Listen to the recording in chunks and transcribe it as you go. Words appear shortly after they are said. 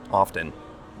Often,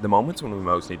 the moments when we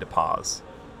most need to pause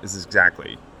is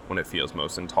exactly when it feels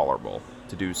most intolerable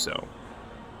to do so.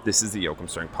 This is the Yoakum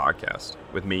Strength Podcast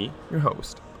with me, your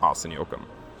host, Austin Yoakum.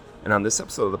 And on this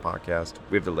episode of the podcast,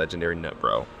 we have the legendary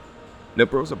NootBro.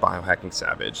 NootBro is a biohacking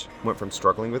savage, went from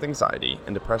struggling with anxiety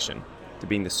and depression to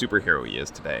being the superhero he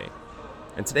is today.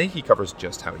 And today he covers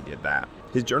just how he did that.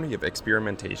 His journey of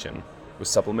experimentation with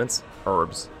supplements,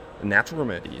 herbs, and natural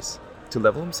remedies to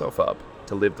level himself up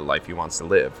to live the life he wants to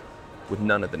live, with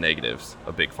none of the negatives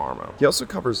of Big Pharma. He also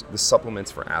covers the supplements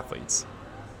for athletes,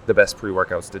 the best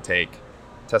pre-workouts to take,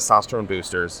 testosterone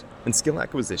boosters, and skill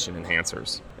acquisition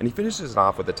enhancers. And he finishes it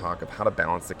off with a talk of how to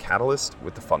balance the catalyst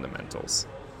with the fundamentals,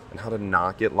 and how to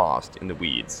not get lost in the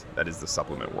weeds that is the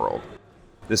supplement world.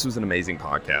 This was an amazing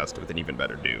podcast with an even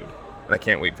better dude, and I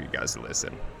can't wait for you guys to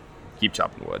listen. Keep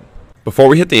chopping wood. Before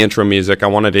we hit the intro music, I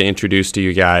wanted to introduce to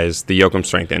you guys the Yoakum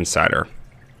Strength Insider.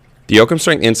 The Yoakum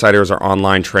Strength Insider is our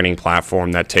online training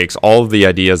platform that takes all of the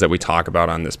ideas that we talk about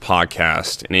on this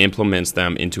podcast and implements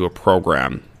them into a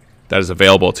program that is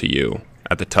available to you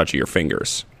at the touch of your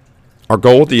fingers. Our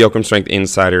goal with the Yoakum Strength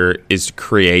Insider is to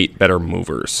create better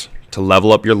movers, to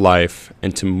level up your life,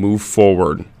 and to move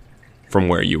forward from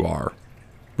where you are.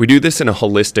 We do this in a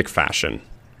holistic fashion.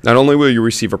 Not only will you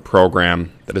receive a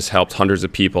program that has helped hundreds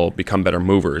of people become better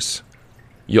movers,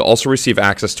 you'll also receive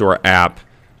access to our app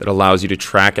that allows you to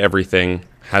track everything,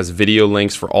 has video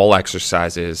links for all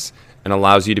exercises, and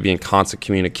allows you to be in constant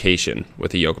communication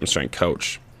with a Yoakum Strength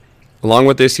coach. Along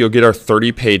with this, you'll get our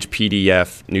 30-page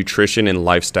PDF nutrition and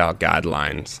lifestyle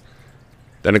guidelines.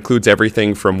 That includes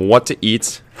everything from what to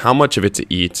eat, how much of it to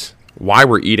eat, why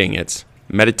we're eating it,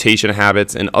 meditation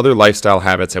habits, and other lifestyle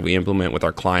habits that we implement with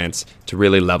our clients to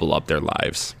really level up their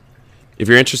lives. If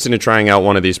you're interested in trying out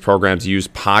one of these programs, use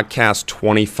podcast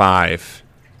 25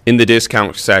 in the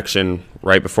discount section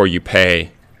right before you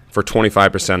pay for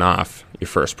 25% off your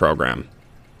first program.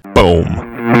 Boom.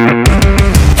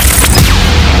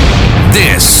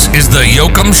 This is the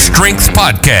Yoakum Strength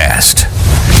Podcast.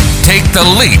 Take the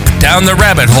leap down the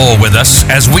rabbit hole with us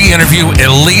as we interview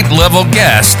elite level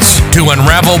guests to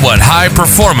unravel what high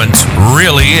performance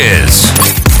really is.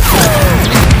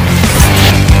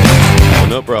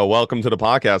 Well, NootBro, welcome to the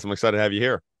podcast. I'm excited to have you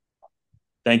here.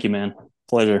 Thank you, man.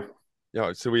 Pleasure.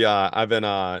 So I've been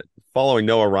following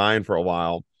Noah Ryan for a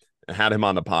while. I had him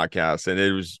on the podcast, and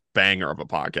it was banger of a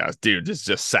podcast, dude. Just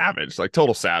savage, like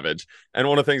total savage. And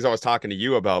one of the things I was talking to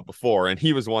you about before, and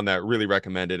he was one that really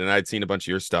recommended, and I'd seen a bunch of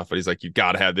your stuff, but he's like, you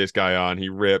got to have this guy on. He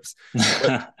rips.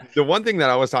 But the one thing that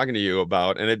I was talking to you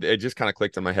about, and it just kind of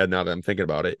clicked in my head now that I'm thinking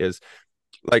about it, is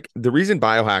like the reason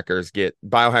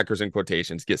biohackers in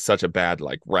quotations get such a bad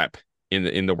like rep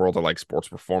in the world of like sports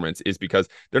performance is because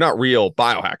they're not real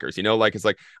biohackers, you know. Like it's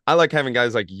like I like having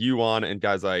guys like you on and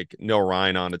guys like Noah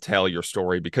Ryan on to tell your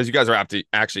story, because you guys are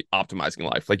actually optimizing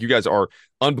life. Like you guys are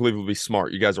unbelievably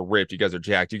smart, you guys are ripped, you guys are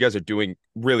jacked, you guys are doing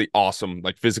really awesome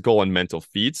like physical and mental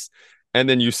feats. And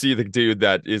then you see the dude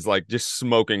that is like just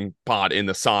smoking pot in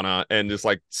the sauna and just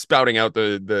like spouting out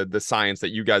the science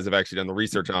that you guys have actually done the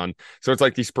research on. So it's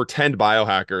like these pretend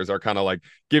biohackers are kind of like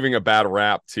giving a bad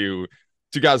rap to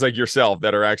guys like yourself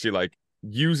that are actually like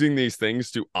using these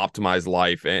things to optimize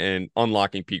life and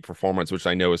unlocking peak performance, which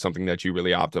I know is something that you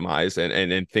really optimize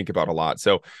and think about a lot.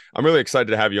 So I'm really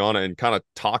excited to have you on and kind of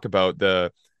talk about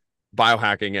the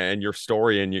biohacking and your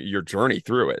story and your journey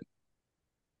through it.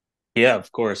 Yeah, of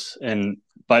course. And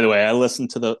by the way, I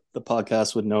listened to the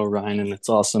podcast with Noah Ryan, and it's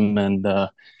awesome. And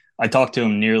I talk to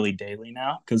him nearly daily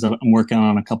now because I'm working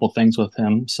on a couple things with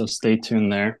him. So stay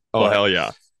tuned there. Oh, hell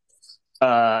yeah.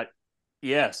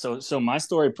 Yeah, so my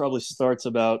story probably starts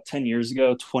about 10 years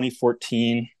ago,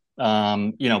 2014.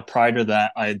 Prior to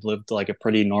that, I had lived like a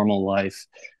pretty normal life,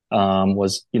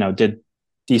 did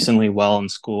decently well in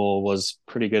school, was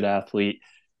pretty good athlete.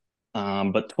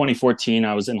 But 2014,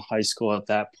 I was in high school at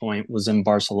that point, was in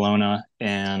Barcelona,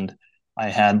 and I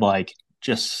had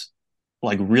started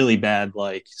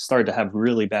to have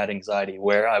really bad anxiety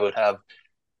where I would have,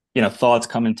 thoughts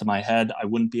come into my head. I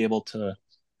wouldn't be able to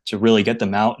really get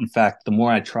them out. In fact, the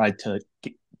more I tried to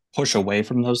push away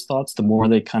from those thoughts, the more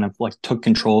they kind of like took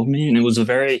control of me. And it was a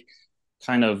very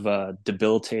kind of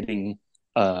debilitating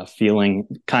feeling,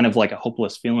 kind of like a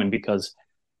hopeless feeling, because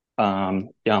I'm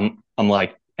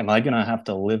like, am I going to have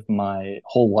to live my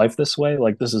whole life this way?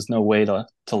 Like, this is no way to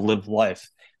live life.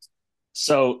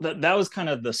 So that was kind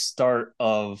of the start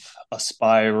of a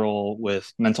spiral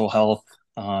with mental health,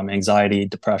 anxiety,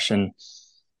 depression.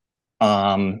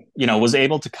 Was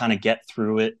able to kind of get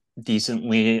through it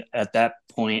decently. At that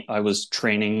point, I was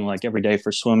training like every day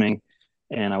for swimming,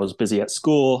 and I was busy at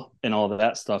school and all of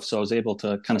that stuff. So I was able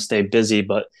to kind of stay busy.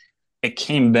 But it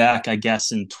came back, I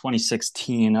guess, in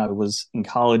 2016. I was in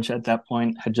college at that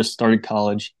point, had just started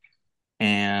college,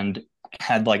 and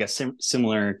had like a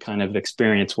similar kind of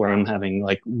experience where I'm having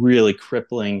like really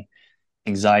crippling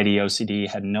anxiety, OCD,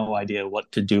 had no idea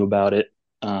what to do about it.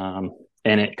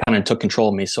 And it kind of took control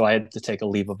of me. So I had to take a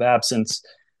leave of absence.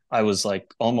 I was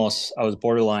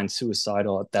borderline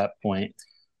suicidal at that point.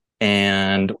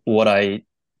 And what I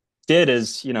did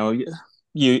is,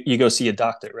 you go see a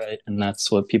doctor, right? And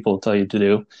that's what people tell you to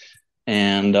do.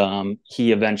 And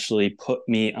he eventually put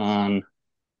me on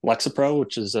Lexapro,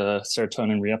 which is a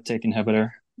serotonin reuptake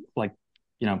inhibitor, like,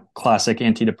 classic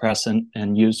antidepressant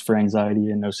and used for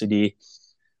anxiety and OCD.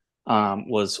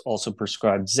 Was also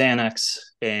prescribed Xanax.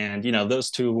 And, those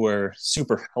two were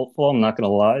super helpful. I'm not going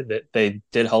to lie that they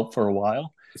did help for a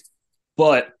while.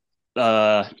 But,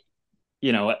 uh,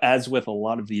 as with a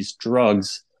lot of these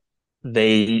drugs,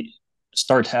 they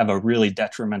start to have a really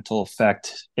detrimental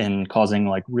effect in causing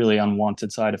like really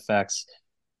unwanted side effects.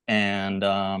 And,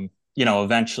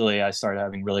 eventually I started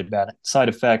having really bad side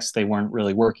effects. They weren't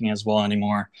really working as well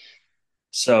anymore.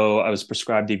 So I was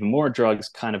prescribed even more drugs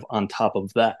kind of on top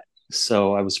of that.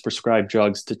 So I was prescribed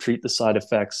drugs to treat the side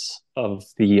effects of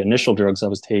the initial drugs I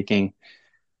was taking.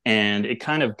 And it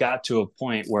kind of got to a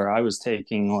point where I was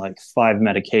taking like 5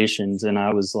 medications and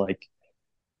I was like,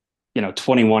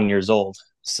 21 years old.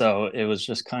 So it was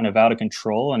just kind of out of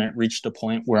control. And it reached a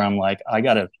point where I'm like, I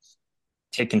got to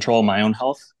take control of my own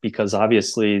health because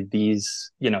obviously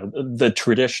these, the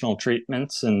traditional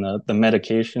treatments and the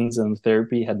medications and the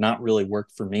therapy had not really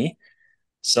worked for me.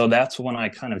 So that's when I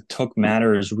kind of took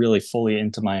matters really fully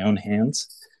into my own hands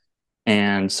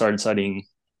and started studying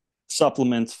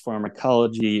supplements,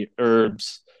 pharmacology,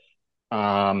 herbs,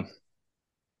 um,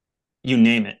 you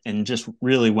name it, and just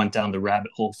really went down the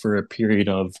rabbit hole for a period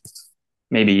of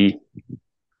maybe,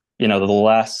 the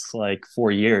last like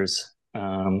 4 years.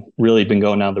 Really been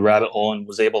going down the rabbit hole and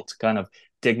was able to kind of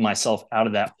dig myself out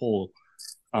of that hole,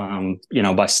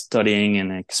 by studying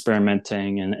and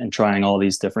experimenting and trying all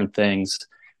these different things.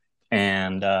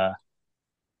 And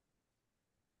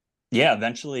yeah,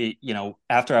 eventually,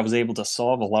 after I was able to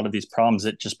solve a lot of these problems,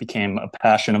 it just became a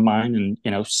passion of mine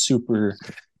and, super,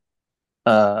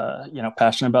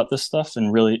 passionate about this stuff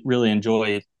and really, really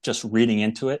enjoy just reading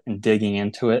into it and digging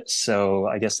into it. So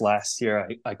I guess last year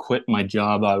I quit my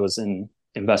job. I was in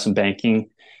investment banking.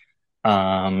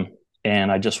 Um,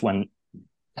 and I just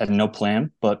had no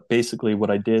plan. But basically what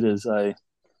I did is I,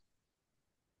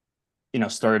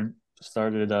 started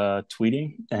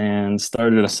tweeting and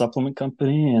started a supplement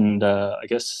company. And I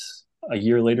guess a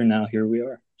year later now, here we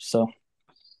are. So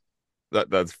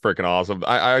That's freaking awesome.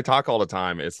 I talk all the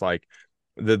time. It's like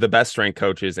the best strength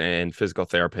coaches and physical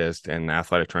therapists and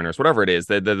athletic trainers, whatever it is,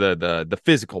 the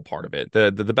physical part of it,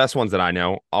 the best ones that I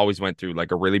know always went through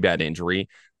like a really bad injury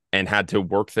and had to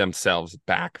work themselves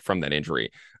back from that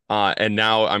injury. And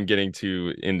now I'm getting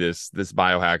to in this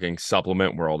biohacking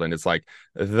supplement world, and it's like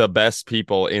the best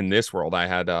people in this world. I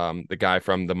had the guy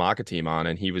from the Maca team on,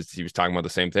 and he was talking about the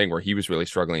same thing where he was really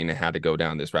struggling and had to go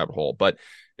down this rabbit hole. But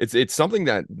it's something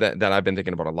that I've been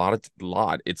thinking about a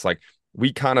lot. It's like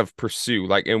we kind of pursue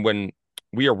like, and when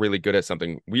we are really good at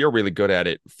something, we are really good at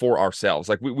it for ourselves.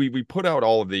 Like we put out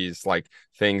all of these like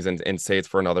things and say it's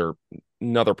for another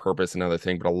purpose, another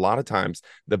thing. But a lot of times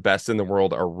the best in the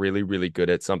world are really, really good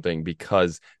at something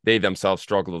because they themselves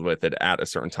struggled with it at a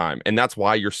certain time. And that's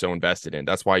why you're so invested in it.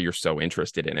 That's why you're so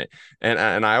interested in it.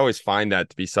 And I always find that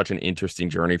to be such an interesting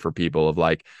journey for people of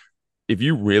like, if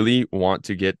you really want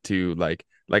to get to like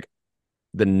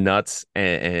the nuts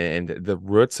and the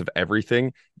roots of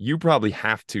everything, you probably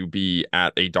have to be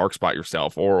at a dark spot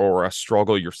yourself or a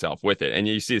struggle yourself with it. And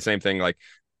you see the same thing like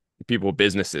people with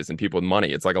businesses and people with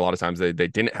money. It's like a lot of times they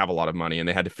didn't have a lot of money and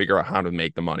they had to figure out how to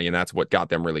make the money, and that's what got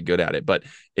them really good at it. But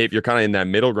if you're kind of in that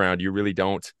middle ground, you really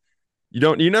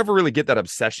you never really get that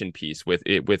obsession piece with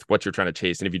it, with what you're trying to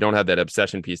chase. And if you don't have that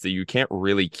obsession piece, that you can't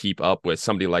really keep up with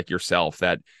somebody like yourself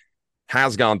that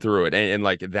has gone through it, and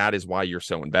like that is why you're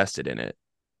so invested in it.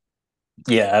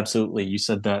 yeah, absolutely. You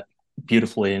said that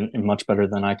beautifully and much better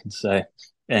than I could say.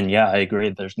 And yeah, I agree.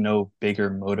 There's no bigger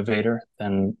motivator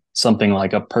than something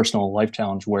like a personal life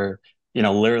challenge where,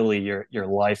 literally your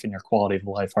life and your quality of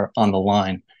life are on the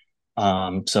line.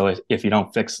 So if you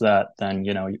don't fix that, then,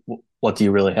 what do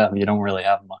you really have? You don't really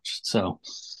have much. So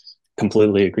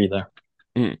completely agree there.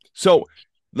 So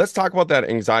let's talk about that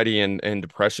anxiety and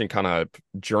depression kind of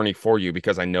journey for you,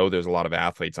 because I know there's a lot of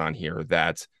athletes on here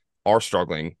that are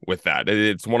struggling with that.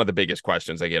 It's one of the biggest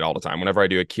questions I get all the time. Whenever I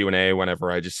do a Q&A,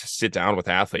 whenever I just sit down with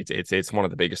athletes, it's one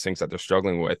of the biggest things that they're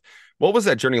struggling with. What was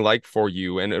that journey like for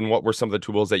you? And what were some of the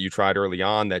tools that you tried early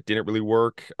on that didn't really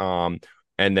work?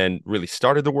 And then really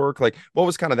started to work? Like, what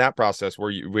was kind of that process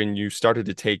where when you started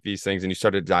to take these things and you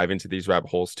started to dive into these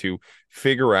rabbit holes to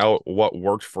figure out what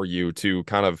worked for you to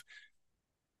kind of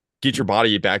get your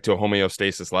body back to a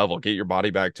homeostasis level, get your body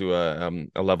back to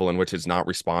a level in which it's not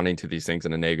responding to these things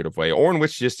in a negative way, or in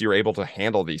which just you're able to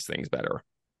handle these things better?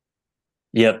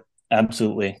 Yep,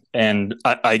 absolutely. And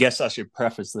I guess I should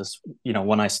preface this,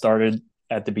 when I started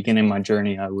at the beginning of my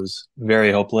journey, I was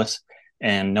very hopeless.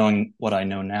 And knowing what I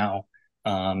know now,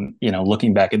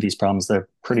 looking back at these problems, they're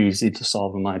pretty easy to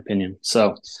solve, in my opinion.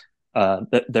 So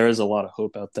there is a lot of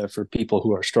hope out there for people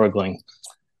who are struggling.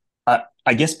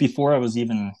 I guess before I was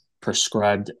even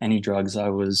prescribed any drugs, I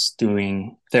was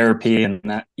doing therapy, and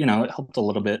that, it helped a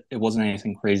little bit. It wasn't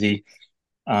anything crazy.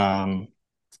 And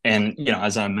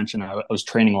as I mentioned, I was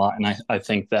training a lot, and I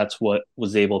think that's what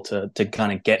was able to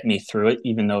kind of get me through it,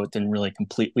 even though it didn't really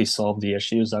completely solve the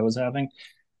issues I was having.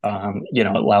 It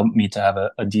allowed me to have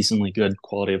a decently good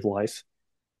quality of life.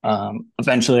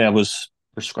 Eventually I was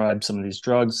prescribed some of these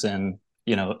drugs, and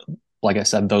like I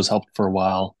said, those helped for a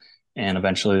while, and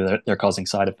eventually they're causing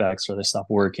side effects, or they stop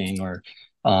working, or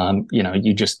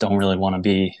you just don't really want to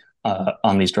be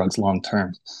on these drugs long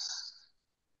term.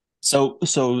 So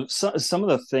some of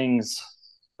the things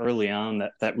early on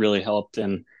that really helped,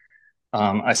 and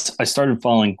I started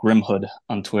following Grimhood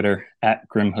on Twitter, at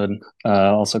Grimhood,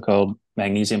 also called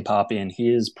Magnesium Poppy, and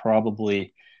he is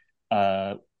probably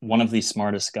one of the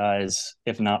smartest guys,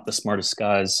 if not the smartest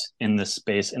guys in this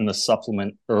space, in the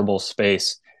supplement herbal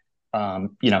space.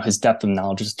 His depth of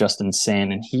knowledge is just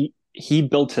insane, and he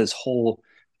built his whole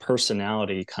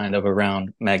personality kind of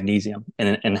around magnesium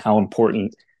and how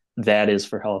important that is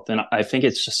for health. And I think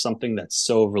it's just something that's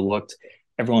so overlooked.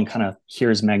 Everyone kind of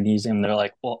hears magnesium, they're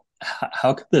like, well,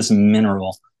 how could this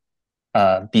mineral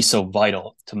be so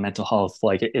vital to mental health?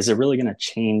 Like, is it really going to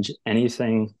change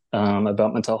anything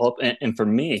about mental health? And for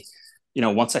me,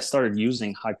 once I started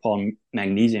using high quality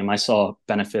magnesium, I saw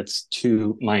benefits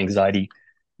to my anxiety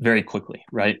very quickly,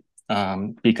 right?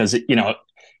 Because it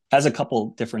has a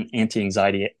couple different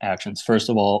anti-anxiety actions. First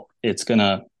of all, it's going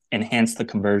to enhance the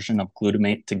conversion of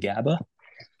glutamate to GABA.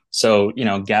 So,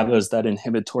 GABA is that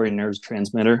inhibitory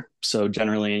neurotransmitter. So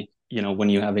generally, when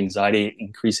you have anxiety,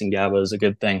 increasing GABA is a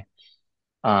good thing.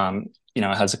 It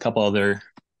has a couple other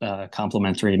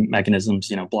complementary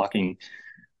mechanisms, blocking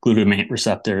glutamate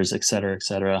receptors, et cetera, et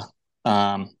cetera.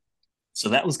 So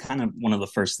that was kind of one of the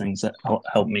first things that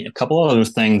helped me. A couple of other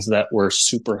things that were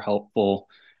super helpful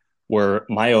were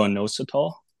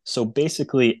myo-inositol. So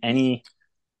basically any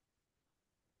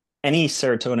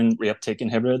serotonin reuptake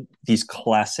inhibitor, these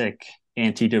classic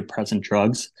antidepressant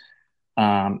drugs,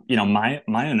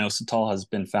 myo-inositol has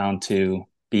been found to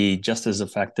be just as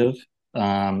effective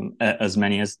as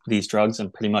many as these drugs,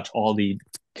 and pretty much all the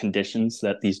conditions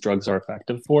that these drugs are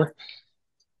effective for.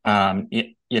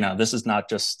 This is not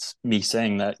just me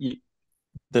saying that.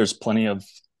 There's plenty of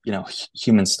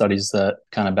human studies that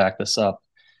kind of back this up.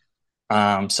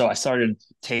 So I started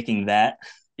taking that,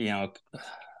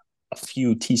 a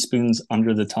few teaspoons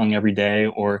under the tongue every day,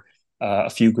 or a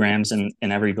few grams in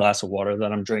every glass of water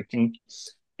that I'm drinking.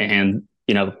 And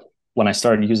when I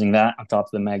started using that on top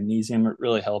of the magnesium, it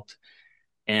really helped.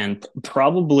 And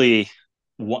probably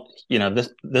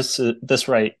this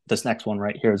next one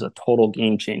right here is a total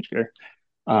game changer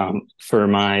for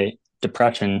my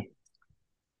depression.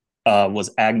 Was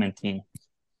agmatine.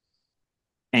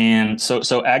 And so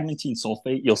agmatine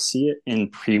sulfate, you'll see it in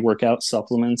pre-workout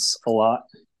supplements a lot,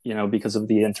 because of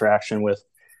the interaction with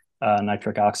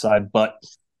nitric oxide. But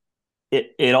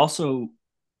it also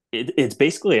it's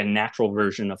basically a natural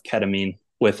version of ketamine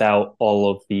without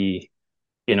all of the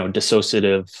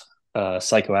dissociative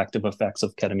psychoactive effects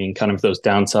of ketamine, kind of those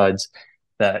downsides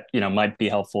that might be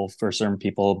helpful for certain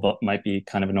people but might be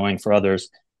kind of annoying for others.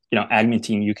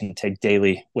 Agmatine you can take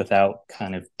daily without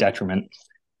kind of detriment,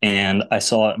 and I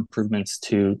saw improvements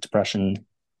to depression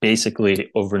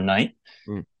basically overnight.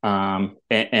 And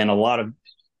a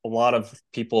lot of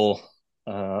people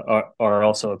are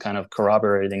also kind of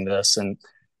corroborating this. And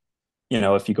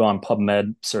if you go on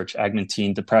PubMed, search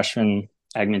agmatine depression,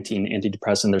 agmatine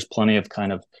antidepressant, there's plenty of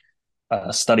kind of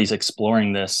studies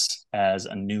exploring this as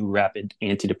a new rapid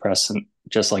antidepressant,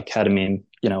 just like ketamine.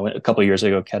 A couple of years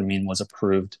ago, ketamine was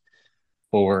approved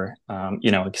for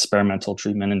experimental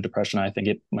treatment in depression. I think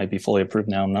it might be fully approved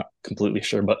now. I'm not completely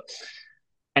sure, but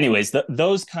anyways,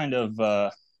 those were kind of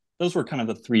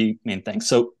the three main things.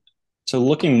 So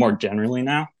looking more generally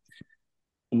now,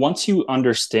 once you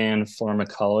understand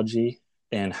pharmacology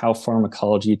and how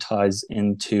pharmacology ties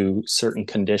into certain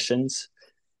conditions,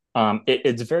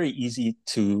 it's very easy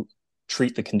to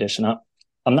treat the condition up.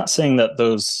 I'm not saying that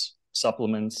those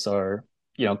supplements are,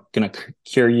 going to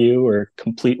cure you or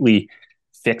completely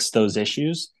fix those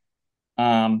issues.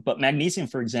 But magnesium,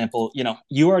 for example,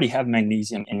 you already have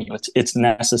magnesium in you. It's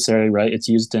necessary, right? It's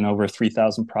used in over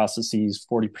 3,000 processes,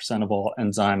 40% of all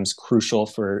enzymes, crucial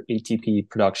for ATP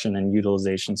production and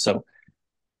utilization. So,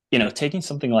 taking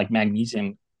something like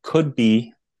magnesium could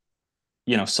be,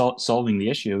 solving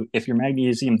the issue. If you're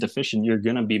magnesium deficient, you're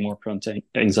going to be more prone to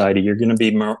anxiety. You're going to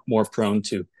be more prone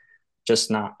to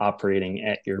just not operating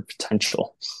at your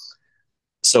potential.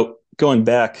 So going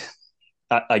back,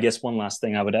 I guess one last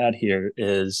thing I would add here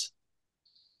is,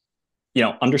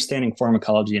 understanding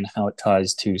pharmacology and how it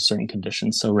ties to certain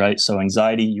conditions. So, right. So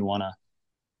anxiety, you want to,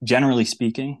 generally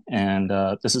speaking, and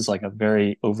this is like a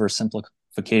very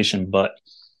oversimplification, but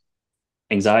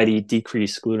anxiety,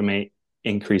 decrease glutamate,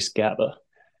 increase GABA.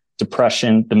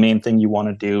 Depression, the main thing you want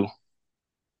to do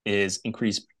is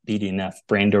increase BDNF,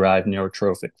 brain-derived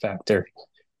neurotrophic factor.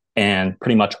 And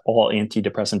pretty much all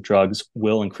antidepressant drugs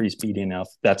will increase BDNF.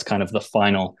 That's kind of the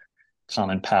final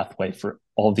common pathway for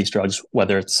all of these drugs,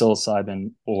 whether it's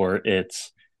psilocybin or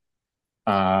it's,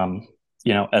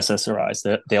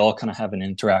 SSRIs. They all kind of have an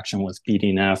interaction with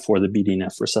BDNF or the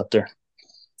BDNF receptor,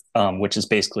 which is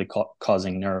basically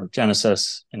causing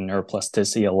neurogenesis and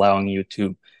neuroplasticity, allowing you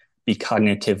to be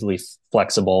cognitively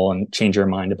flexible and change your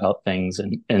mind about things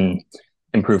and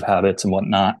improve habits and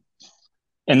whatnot.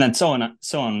 And then so on and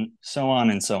so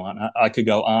on. I could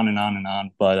go on and on and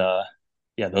on, but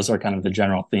yeah, those are kind of the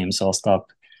general themes. So I'll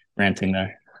stop ranting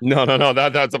there. No, no, no.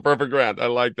 That's a perfect rant. I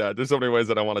like that. There's so many ways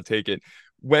that I want to take it.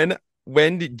 When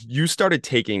did you started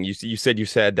taking? You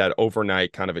said that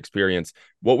overnight kind of experience.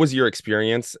 What was your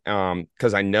experience?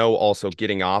 Because I know also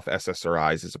getting off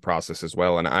SSRIs is a process as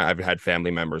well, and I've had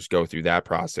family members go through that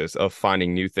process of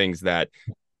finding new things that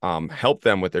help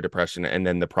them with their depression, and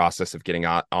then the process of getting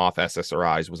off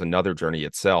SSRIs was another journey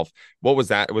itself. What was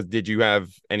that? Did you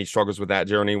have any struggles with that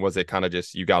journey? Was it kind of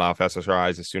just you got off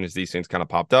SSRIs as soon as these things kind of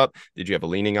popped up? Did you have a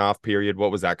leaning off period?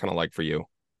 What was that kind of like for you?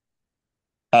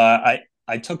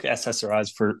 I took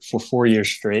SSRIs for 4 years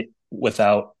straight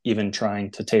without even trying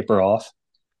to taper off.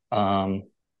 Well, I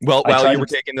while tried you were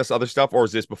to, taking this other stuff, or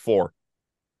is this before?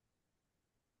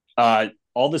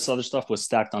 all this other stuff was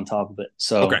stacked on top of it.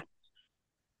 Okay.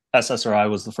 So SSRI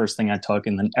was the first thing I took,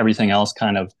 and then everything else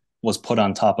kind of was put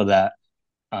on top of that,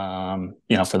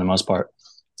 for the most part.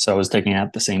 So I was taking it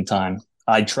at the same time.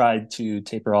 I tried to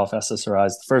taper off SSRIs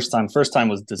the first time. First time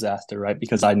was disaster, right?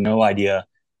 Because I had no idea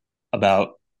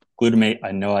about glutamate. I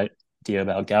had no idea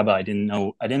about GABA. I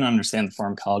didn't understand the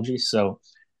pharmacology. So,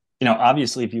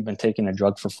 obviously, if you've been taking a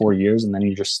drug for 4 years and then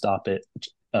you just stop it,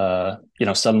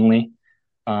 suddenly,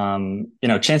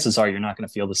 chances are you're not going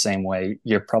to feel the same way.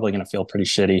 You're probably going to feel pretty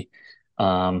shitty.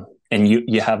 And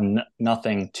you have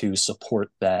nothing to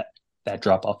support that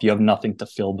drop off. You have nothing to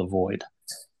fill the void.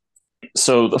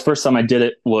 So the first time I did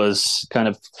it was kind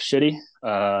of shitty.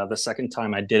 The second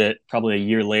time I did it, probably a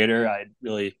year later, I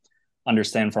really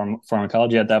understand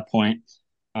pharmacology at that point.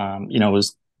 It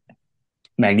was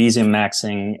magnesium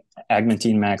maxing,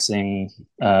 agmatine maxing,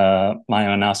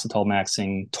 myo-inositol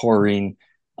maxing, taurine,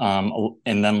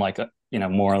 and then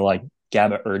more like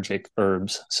GABAergic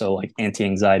herbs. So like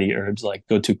anti-anxiety herbs like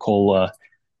gotu kola,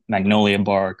 magnolia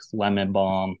bark, lemon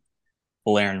balm,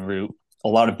 valerian root. A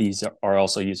lot of these are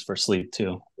also used for sleep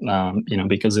too,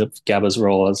 because of GABA's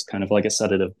role as kind of like a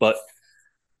sedative. But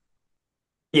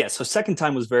yeah, so second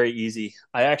time was very easy.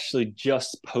 I actually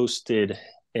just posted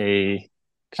a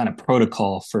kind of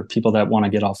protocol for people that want to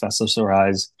get off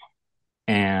SSRIs.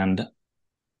 And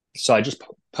so I just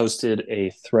posted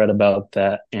a thread about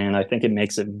that, and I think it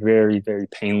makes it very, very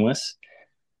painless.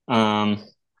 And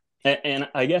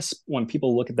I guess when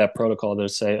people look at that protocol, they'll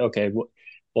say, okay,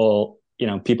 well,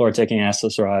 people are taking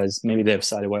SSRIs, maybe they have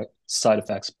side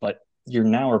effects, but you're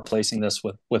now replacing this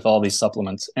with all these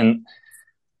supplements. And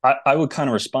I would kind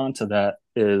of respond to that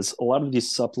is a lot of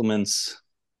these supplements,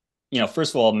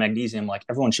 first of all, magnesium, like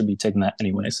everyone should be taking that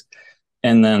anyways.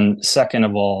 And then second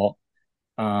of all,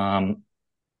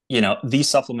 these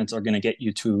supplements are going to get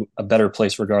you to a better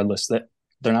place regardless. That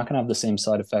they're not going to have the same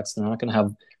side effects. They're not going to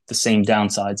have the same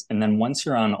downsides. And then once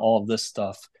you're on all of this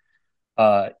stuff,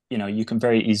 you can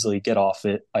very easily get off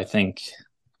it. I think,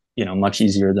 much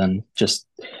easier than just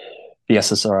the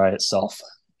SSRI itself.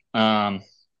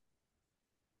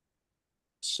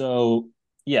 So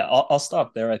yeah, I'll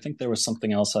stop there. I think there was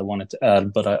something else I wanted to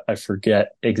add, but I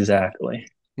forget exactly.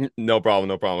 No problem,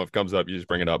 no problem. If it comes up, you just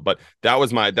bring it up. But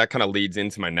that kind of leads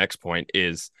into my next point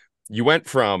is you went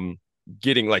from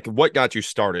getting like what got you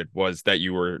started was that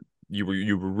you were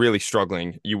really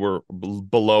struggling. You were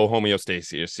below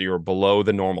homeostasis, so you were below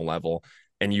the normal level,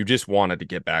 and you just wanted to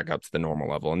get back up to the normal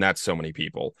level. And that's so many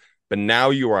people. But now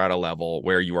you are at a level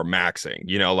where you are maxing,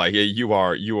 like you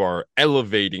are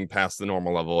elevating past the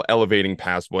normal level, elevating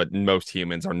past what most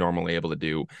humans are normally able to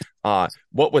do.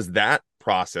 What was that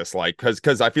process like?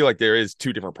 Because I feel like there is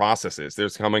two different processes.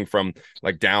 There's coming from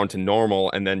like down to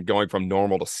normal and then going from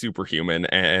normal to superhuman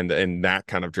and that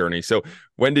kind of journey. So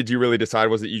when did you really decide?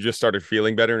 Was it you just started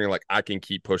feeling better and you're like, I can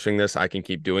keep pushing this, I can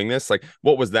keep doing this? Like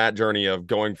what was that journey of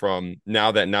going from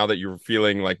now that you're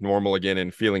feeling like normal again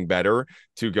and feeling better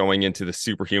to going into the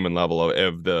superhuman level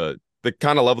of the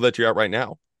kind of level that you're at right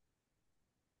now?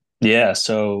 Yeah,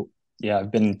 so yeah,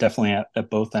 I've been definitely at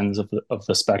both ends of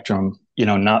the spectrum,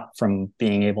 not from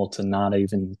being able to not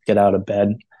even get out of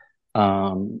bed,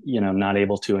 not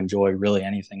able to enjoy really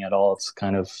anything at all. It's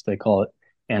kind of, they call it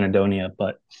anhedonia,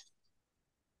 but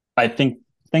I think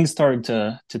things started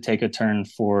to take a turn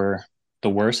for the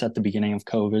worse at the beginning of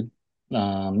COVID.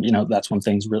 That's when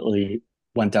things really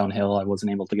went downhill. I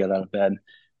wasn't able to get out of bed.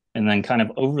 And then kind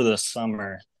of over the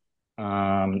summer,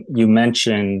 you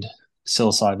mentioned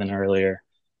psilocybin earlier.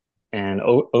 And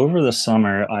over the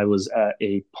summer, I was at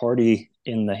a party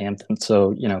in the Hamptons.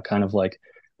 So, kind of like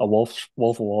a Wolf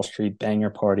of Wall Street banger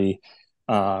party.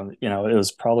 It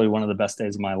was probably one of the best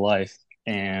days of my life.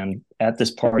 And at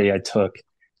this party, I took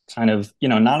kind of,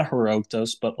 not a heroic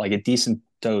dose, but like a decent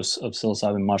dose of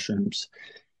psilocybin mushrooms.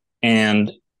 And,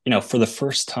 for the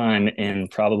first time in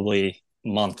probably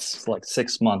months, like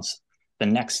 6 months, the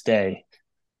next day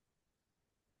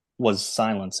was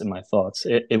silence in my thoughts.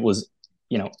 It was,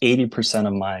 80%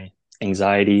 of my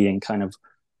anxiety and kind of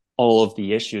all of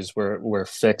the issues were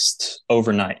fixed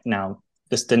overnight. Now,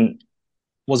 this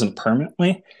wasn't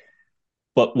permanently,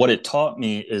 but what it taught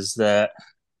me is that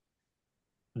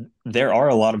there are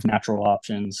a lot of natural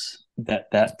options that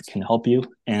can help you,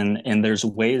 and there's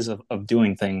ways of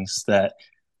doing things that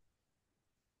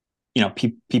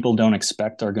people don't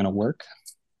expect are going to work.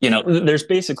 There's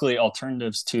basically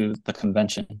alternatives to the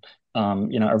convention.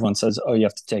 Everyone says, oh, you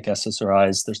have to take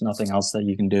SSRIs, there's nothing else that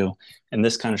you can do, and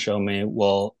this kind of showed me,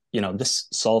 well, this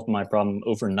solved my problem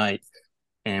overnight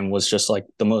and was just like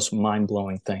the most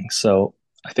mind-blowing thing. So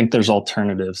I think there's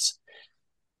alternatives.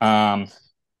 um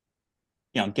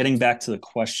Getting back to the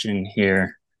question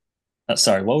here.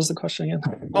 Sorry, what was the question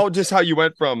again? Oh, just how you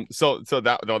went from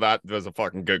that was a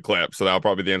fucking good clip. So that'll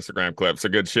probably be the Instagram clip. So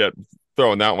good shit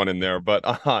throwing that one in there. But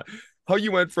how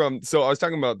you went from I was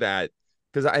talking about that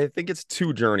because I think it's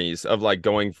two journeys of like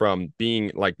going from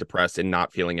being like depressed and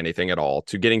not feeling anything at all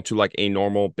to getting to like a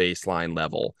normal baseline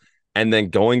level. And then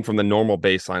going from the normal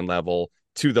baseline level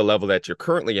to the level that you're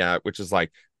currently at, which is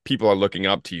like people are looking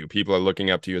up to you. People are looking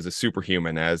up to you as a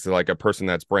superhuman, as like a person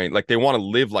that's brain, like they want to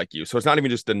live like you. So it's not even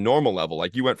just the normal level.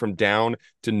 Like you went from down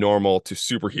to normal to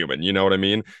superhuman. You know what I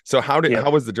mean? So Yeah.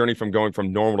 how was the journey from going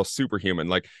from normal to superhuman?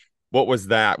 Like, what was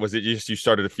that? Was it just you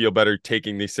started to feel better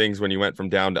taking these things when you went from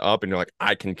down to up, and you're like,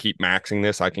 I can keep maxing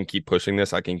this, I can keep pushing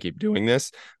this, I can keep doing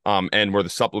this. And were the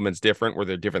supplements different? Were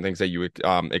there different things that you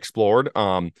explored?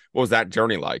 What was that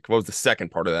journey like? What was the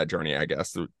second part of that journey? I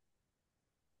guess.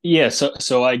 Yeah,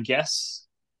 so I guess,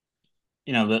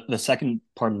 the second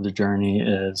part of the journey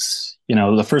is,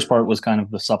 the first part was kind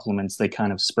of the supplements. They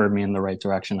kind of spurred me in the right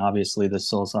direction. Obviously, the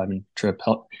psilocybin trip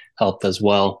helped as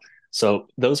well. So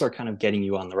those are kind of getting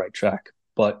you on the right track.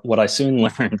 But what I soon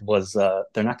learned was,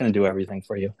 they're not going to do everything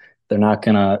for you. They're not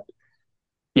going to,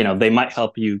 they might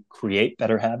help you create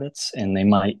better habits, and they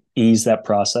might ease that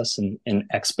process and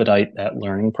expedite that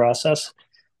learning process.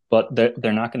 But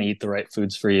they're not going to eat the right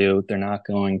foods for you. They're not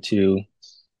going to,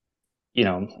 you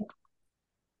know,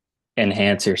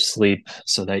 enhance your sleep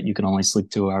so that you can only sleep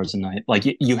 2 hours a night. Like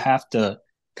you have to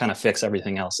kind of fix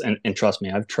everything else. And trust me,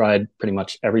 I've tried pretty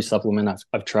much every supplement.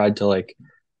 I've tried to like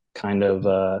kind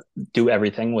of do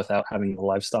everything without having the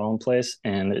lifestyle in place,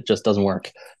 and it just doesn't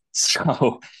work.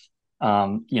 So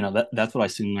that's what I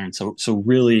soon learned. So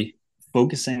really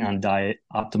focusing on diet,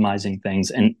 optimizing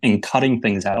things, and cutting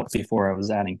things out before I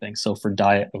was adding things. So for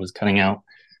diet, I was cutting out,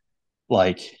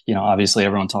 like, obviously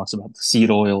everyone talks about the seed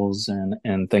oils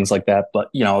and things like that, but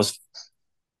I was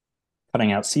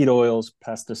cutting out seed oils,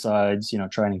 pesticides,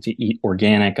 trying to eat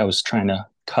organic. I was trying to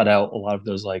cut out a lot of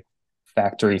those like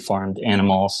factory farmed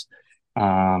animals,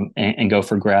 and go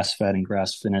for grass fed and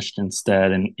grass finished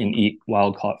instead, and eat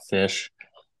wild caught fish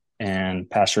and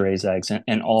pasture raised eggs,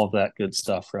 and all of that good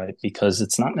stuff, right? Because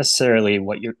it's not necessarily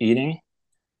what you're eating,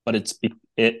 but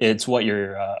it's what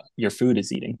your food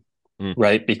is eating, Mm.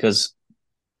 right? Because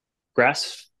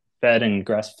grass fed and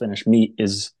grass finished meat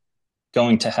is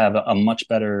going to have a much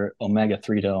better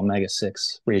omega-3 to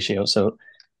omega-6 ratio. So,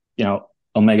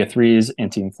 omega-3s,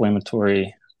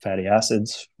 anti-inflammatory fatty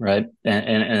acids, right?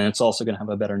 And it's also going to have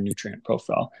a better nutrient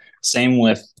profile. Same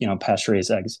with,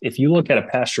 pasture-raised eggs. If you look at a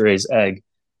pasture-raised egg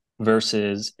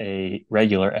versus a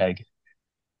regular egg,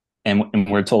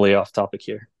 and we're totally off topic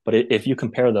here, but if you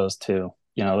compare those two,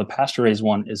 the pasture-raised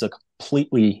one is a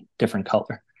completely different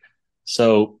color.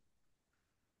 So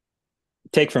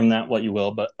take from that what you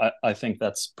will, but I think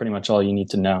that's pretty much all you need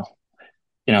to know.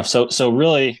 So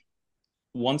really,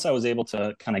 once I was able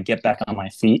to kind of get back on my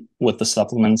feet with the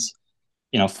supplements,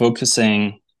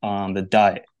 focusing on the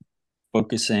diet,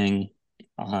 focusing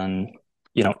on,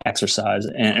 exercise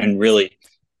and really,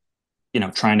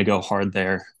 trying to go hard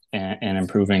there and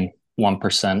improving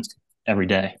 1% every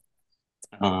day.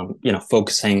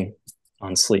 Focusing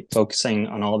on sleep, focusing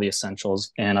on all the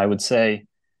essentials. And I would say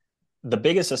the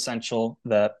biggest essential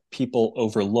that people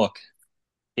overlook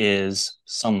is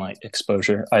sunlight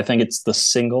exposure. I think it's the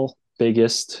single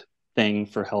biggest thing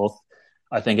for health.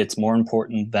 I think it's more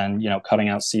important than, cutting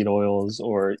out seed oils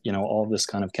or, all this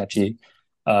kind of catchy,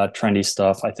 trendy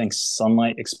stuff. I think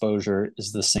sunlight exposure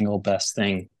is the single best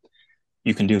thing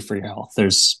you can do for your health.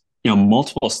 There's,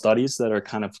 multiple studies that are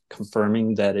kind of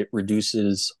confirming that it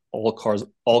reduces all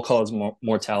cause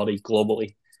mortality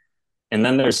globally. And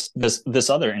then there's this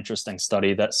other interesting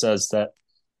study that says that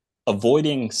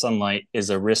avoiding sunlight is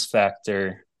a risk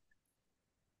factor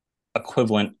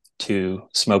equivalent to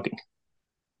smoking,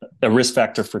 a risk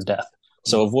factor for death.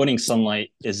 So avoiding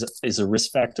sunlight is a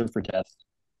risk factor for death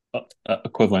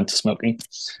equivalent to smoking.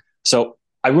 So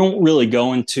I won't really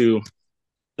go into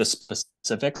the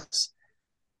specifics.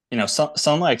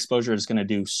 Sunlight exposure is going to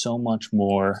do so much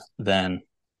more than,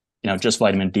 just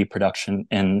vitamin D production.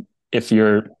 And if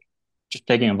you're just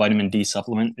taking a vitamin D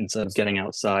supplement instead of getting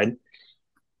outside,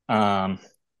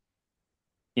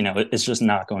 it's just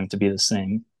not going to be the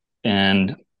same.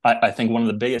 And I think one of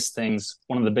the biggest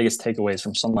takeaways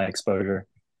from sunlight exposure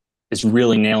is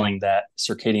really nailing that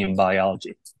circadian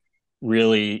biology,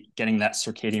 really getting that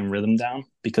circadian rhythm down,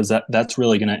 because that's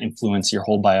really going to influence your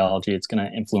whole biology. It's going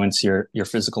to influence your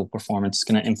physical performance. It's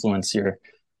going to influence your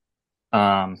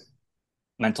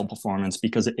mental performance,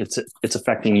 because it's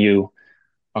affecting you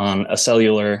on a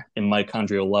cellular and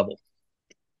mitochondrial level.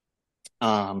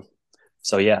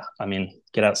 So yeah,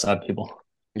 get outside, people.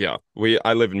 Yeah,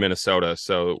 I live in Minnesota,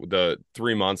 so the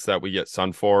 3 months that we get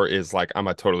sun for is like I'm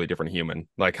a totally different human.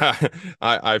 Like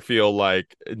I feel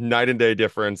like night and day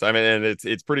difference. And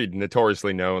it's pretty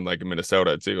notoriously known, like in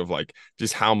Minnesota too, of like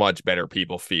just how much better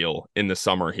people feel in the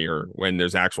summer here when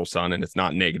there's actual sun and it's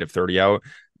not -30 out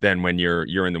than when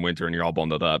you're in the winter and you're all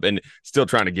bundled up and still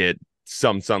trying to get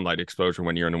some sunlight exposure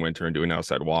when you're in the winter and doing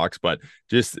outside walks. But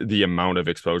just the amount of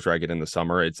exposure I get in the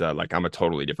summer, it's like I'm a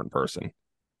totally different person.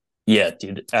 Yeah,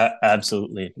 dude,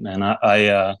 absolutely, man.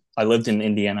 I lived in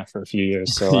Indiana for a few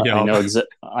years, so I Yeah. know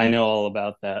I know all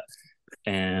about that.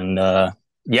 And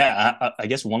yeah, I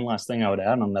guess one last thing I would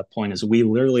add on that point is we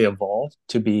literally evolved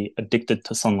to be addicted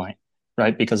to sunlight,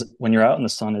 right? Because when you're out in the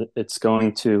sun, it's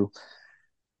going to,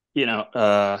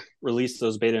 release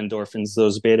those beta endorphins.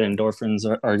 Those beta endorphins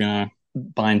are going to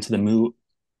bind to the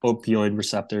opioid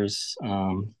receptors.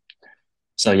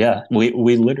 So yeah, we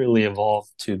literally evolved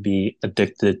to be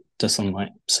addicted to sunlight.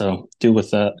 So do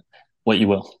with that what you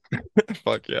will.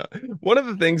 Fuck yeah. One of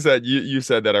the things that you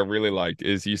said that I really liked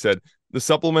is you said the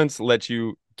supplements let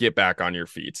you get back on your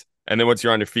feet. And then once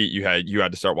you're on your feet, you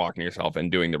had to start walking yourself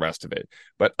and doing the rest of it.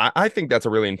 But I think that's a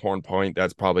really important point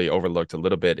that's probably overlooked a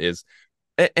little bit is,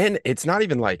 and it's not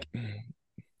even like,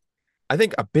 I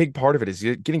think a big part of it is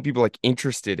getting people like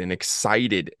interested and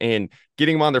excited and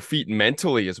getting them on their feet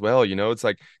mentally as well. It's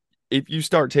like if you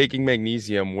start taking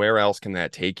magnesium, where else can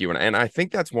that take you? And I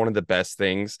think that's one of the best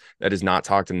things that is not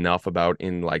talked enough about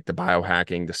in like the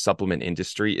biohacking, the supplement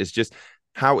industry, is just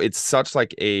how it's such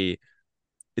a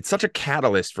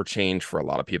catalyst for change for a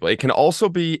lot of people. It can also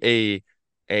be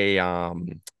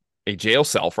a jail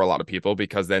cell for a lot of people,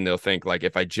 because then they'll think like,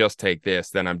 if I just take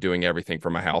this, then I'm doing everything for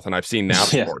my health. And I've seen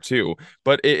that Yeah. before too.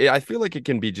 But I feel like it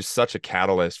can be just such a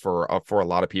catalyst for a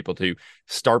lot of people to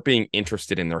start being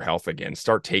interested in their health again,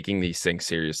 start taking these things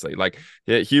seriously. Like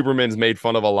Huberman's made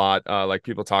fun of a lot. Like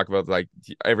people talk about like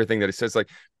everything that he says, like,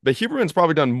 but Huberman's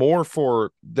probably done more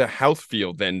for the health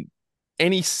field than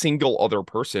any single other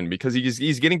person, because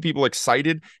he's getting people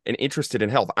excited and interested in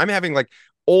health. I'm having like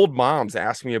old moms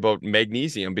ask me about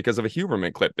magnesium because of a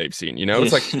Huberman clip they've seen.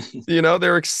 It's Yeah. like,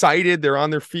 they're excited, they're on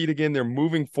their feet again, they're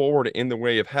moving forward in the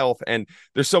way of health. And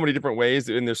there's so many different ways,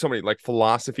 and there's so many like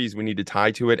philosophies we need to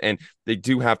tie to it. And they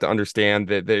do have to understand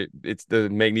that it's the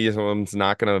magnesium's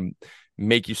not going to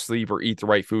make you sleep or eat the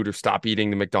right food or stop eating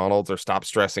the McDonald's or stop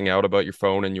stressing out about your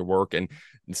phone and your work. And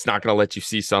it's not going to let you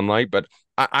see sunlight. But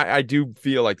I do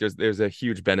feel like there's a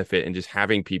huge benefit in just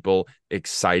having people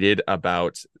excited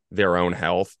about their own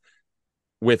health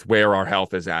with where our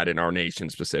health is at in our nation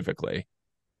specifically.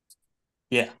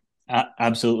 Yeah,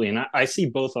 absolutely. And I see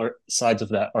both sides of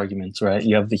that argument, right?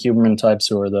 You have the Huberman types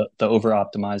who are the over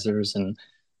optimizers, and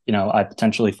I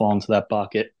potentially fall into that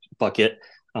bucket. But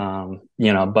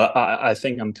I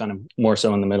think I'm kind of more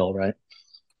so in the middle, right?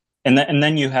 And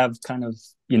then you have kind of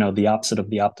the opposite of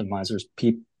the optimizers,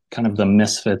 kind of the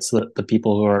misfits, the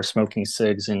people who are smoking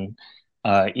cigs and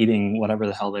eating whatever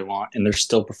the hell they want, and they're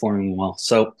still performing well.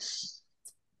 So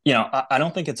I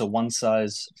don't think it's a one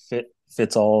size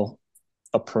fits all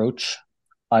approach.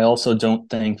 I also don't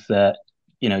think that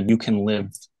you can live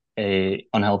a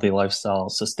unhealthy lifestyle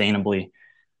sustainably,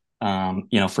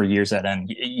 for years at end.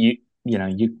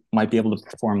 You might be able to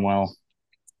perform well,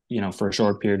 for a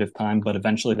short period of time, but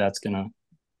eventually that's gonna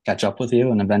catch up with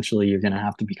you, and eventually you're gonna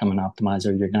have to become an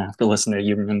optimizer. You're gonna have to listen to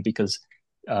Huberman because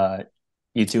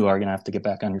you two are gonna have to get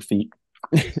back on your feet.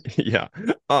 Yeah.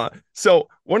 So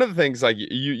one of the things, like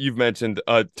you've mentioned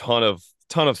a ton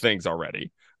of things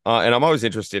already. And I'm always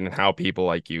interested in how people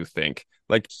like you think.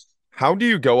 Like, how do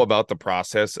you go about the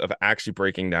process of actually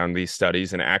breaking down these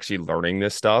studies and actually learning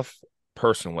this stuff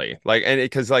personally? Like, and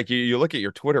because like you look at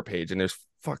your Twitter page and there's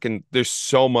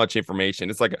so much information.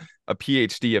 It's like a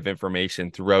PhD of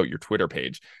information throughout your Twitter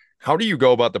page. How do you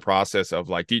go about the process of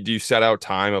like, do you set out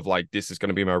time of like, this is going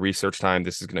to be my research time,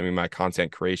 this is going to be my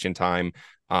content creation time?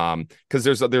 Because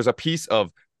there's a piece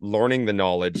of learning the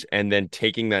knowledge and then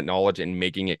taking that knowledge and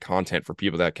making it content for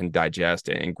people that can digest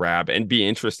it and grab and be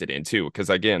interested in too.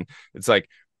 Because again, it's like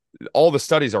all the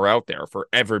studies are out there for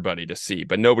everybody to see,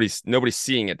 but nobody's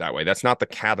seeing it that way. That's not the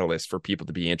catalyst for people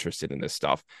to be interested in this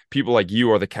stuff. People like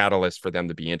you are the catalyst for them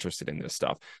to be interested in this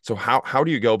stuff. So how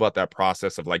do you go about that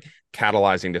process of like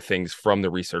catalyzing the things from the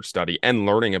research study and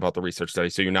learning about the research study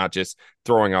so you're not just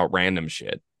throwing out random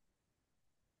shit?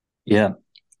 Yeah,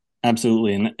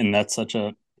 absolutely. And that's such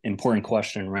a important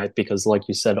question, right? Because like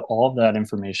you said, all of that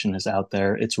information is out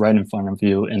there. It's right in front of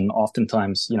you. And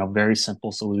oftentimes, very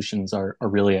simple solutions are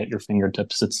really at your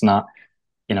fingertips. It's not,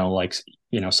 like,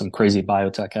 some crazy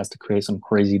biotech has to create some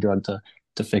crazy drug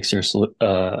to fix your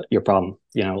problem.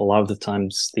 A lot of the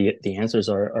times the answers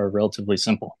are relatively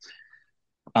simple.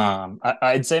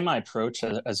 I'd say my approach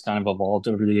has kind of evolved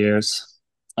over the years.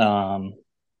 When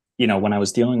I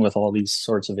was dealing with all these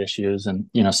sorts of issues, and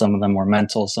some of them were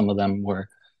mental, some of them were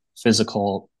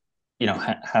physical,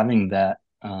 having that,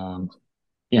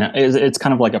 it's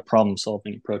kind of like a problem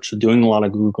solving approach. So doing a lot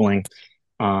of Googling.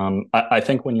 I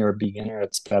think when you're a beginner,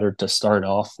 it's better to start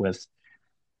off with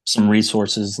some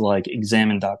resources like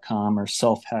examine.com or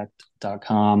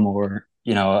selfhack.com, or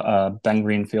Ben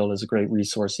Greenfield is a great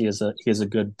resource. He has a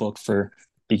good book for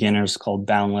beginners called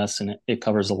Boundless, and it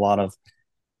covers a lot of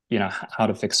how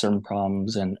to fix certain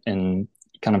problems, and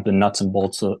kind of the nuts and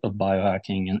bolts of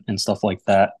biohacking and stuff like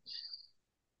that.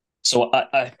 So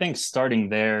I think starting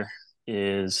there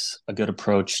is a good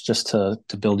approach, just to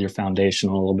build your foundation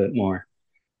a little bit more.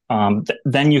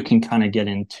 Then you can kind of get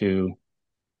into,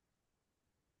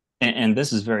 and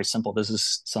this is very simple. This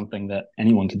is something that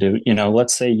anyone could do.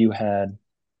 Let's say you had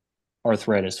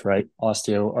arthritis, right?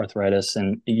 Osteoarthritis,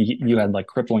 and you had like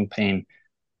crippling pain.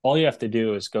 All you have to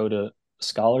do is go to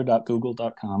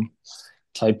scholar.google.com,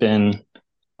 type in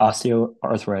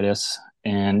osteoarthritis,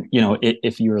 and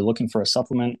if you're looking for a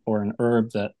supplement or an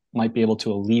herb that might be able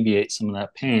to alleviate some of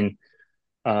that pain,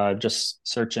 just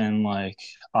search in like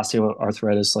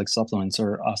osteoarthritis like supplements,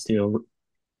 or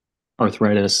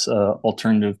osteoarthritis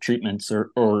alternative treatments,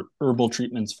 or herbal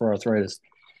treatments for arthritis,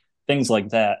 things like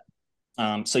that.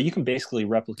 So you can basically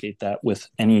replicate that with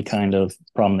any kind of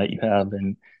problem that you have,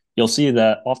 and you'll see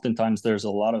that oftentimes there's a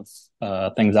lot of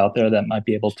things out there that might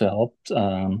be able to help,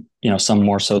 some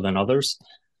more so than others.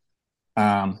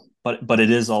 But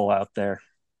it is all out there.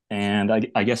 And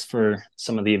I guess for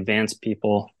some of the advanced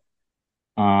people,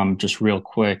 just real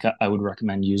quick, I would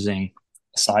recommend using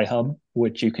Sci-Hub,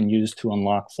 which you can use to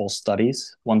unlock full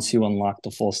studies. Once you unlock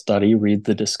the full study, read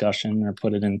the discussion or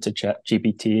put it into Chat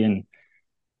GPT, and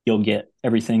you'll get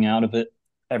everything out of it,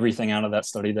 everything out of that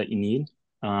study that you need.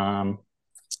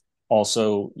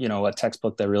 Also, a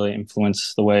textbook that really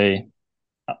influenced the way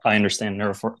I understand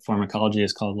neuropharmacology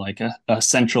is called like a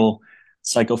Essential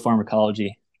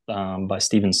Psychopharmacology by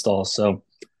Stephen Stahl. So,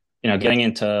 getting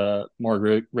into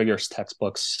more rigorous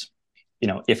textbooks,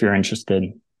 if you're interested,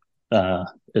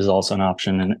 is also an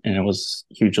option, and it was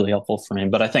hugely helpful for me.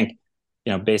 But I think,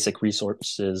 basic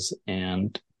resources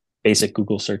and basic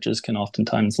Google searches can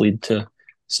oftentimes lead to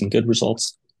some good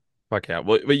results. Fuck yeah.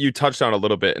 Well, you touched on a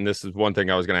little bit, and this is one thing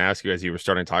I was going to ask you as you were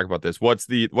starting to talk about this. What's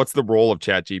the role of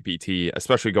ChatGPT,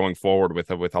 especially going forward with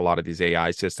a lot of these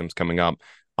AI systems coming up,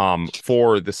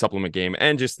 for the supplement game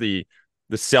and just the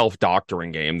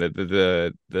self-doctoring game,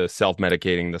 the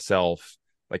self-medicating, the self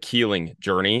like healing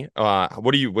journey.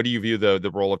 What do you view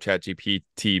the role of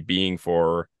ChatGPT being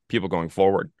for people going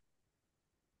forward?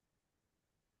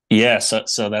 Yeah,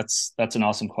 so that's an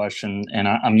awesome question, and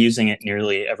I'm using it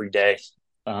nearly every day.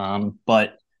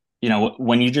 But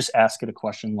when you just ask it a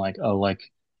question like, oh, like,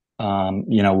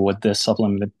 would this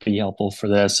supplement be helpful for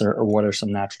this, or what are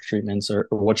some natural treatments, or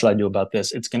what should I do about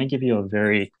this? It's going to give you a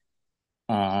very,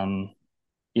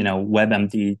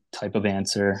 WebMD type of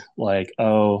answer, like,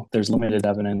 oh, there's limited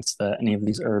evidence that any of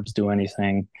these herbs do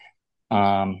anything.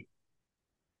 Um,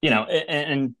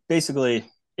 and basically,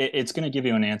 it's going to give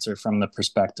you an answer from the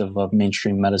perspective of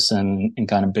mainstream medicine and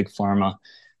kind of big pharma.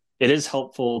 It is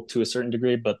helpful to a certain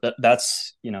degree, but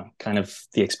that's kind of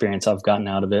the experience I've gotten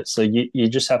out of it. So you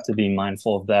just have to be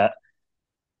mindful of that.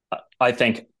 I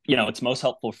think it's most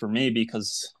helpful for me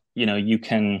because you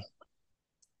can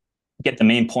get the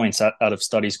main points out of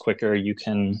studies quicker. You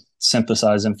can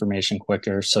synthesize information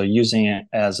quicker. So using it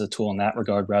as a tool in that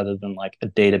regard rather than like a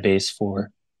database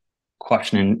for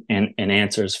question and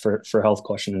answers for health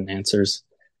question and answers,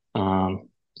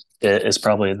 is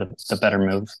probably the better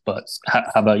move. But how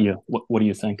about you? What do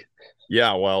you think?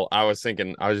 Yeah, well, I was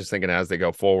just thinking as they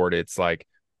go forward, it's like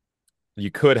you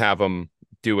could have them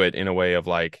do it in a way of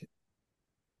like,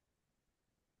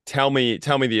 tell me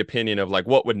the opinion of like,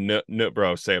 what would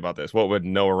NootBro say about this? What would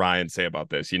Noah Ryan say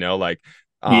about this? Like,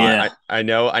 Yeah, I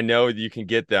know you can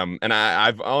get them, and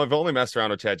I've only messed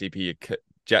around with Chat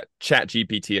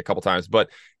GPT a couple times, but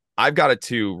I've got it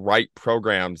to write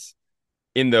programs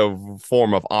in the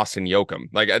form of Austin Yoakum.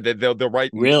 Like they'll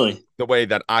write really. the way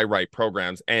that I write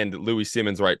programs and Louis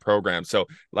Simmons write programs. So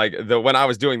like when I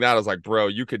was doing that, I was like, bro,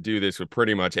 you could do this with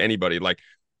pretty much anybody. Like,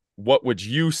 what would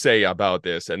you say about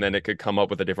this? And then it could come up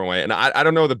with a different way. And I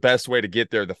don't know the best way to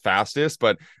get there the fastest,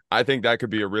 but I think that could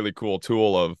be a really cool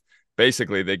tool of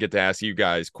basically they get to ask you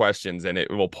guys questions and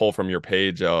it will pull from your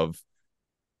page of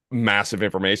massive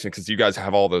information because you guys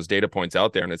have all those data points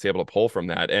out there and it's able to pull from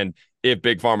that. And if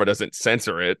big pharma doesn't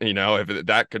censor it, if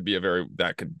that could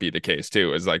be the case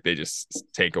too, is like they just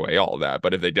take away all of that.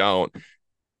 But if they don't,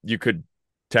 you could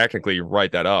technically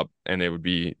write that up and it would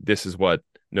be, this is what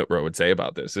NootBro would say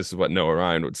about this. This is what Noah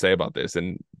Ryan would say about this.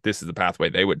 And this is the pathway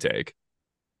they would take.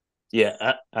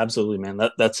 Yeah, absolutely, man.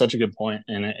 That's such a good point,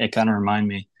 and it kind of remind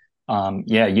me.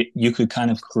 Yeah, you could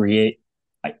kind of create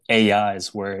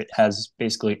AIs where it has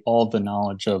basically all of the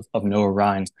knowledge of Noah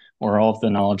Ryan or all of the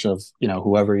knowledge of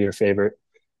whoever your favorite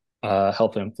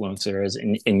health influencer is,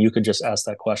 and you could just ask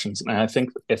that questions. And I think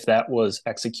if that was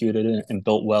executed and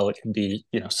built well, it can be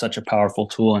such a powerful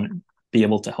tool and be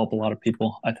able to help a lot of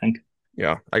people, I think.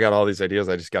 Yeah, I got all these ideas.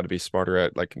 I just got to be smarter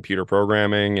at like computer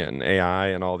programming and AI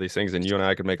and all these things. And you and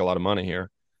I could make a lot of money here.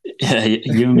 Yeah,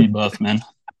 you and me both, man.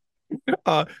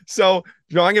 So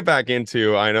drawing it back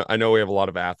into, I know we have a lot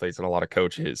of athletes and a lot of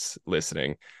coaches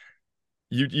listening.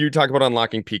 You talk about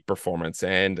unlocking peak performance,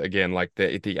 and again, like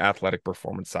the athletic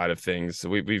performance side of things.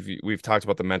 We've talked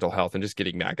about the mental health and just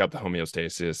getting back up to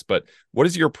homeostasis. But what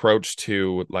is your approach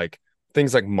to like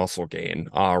things like muscle gain,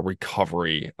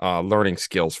 recovery, learning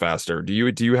skills faster? Do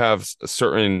you have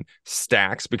certain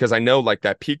stacks? Because I know like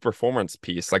that peak performance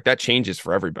piece, like that changes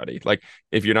for everybody. Like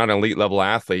if you're not an elite level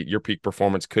athlete, your peak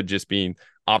performance could just be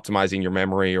optimizing your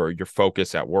memory or your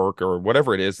focus at work or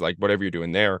whatever it is, like whatever you're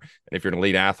doing there. And if you're an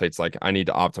elite athlete, it's like, I need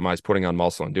to optimize putting on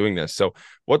muscle and doing this. So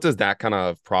what does that kind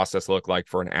of process look like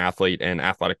for an athlete and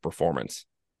athletic performance?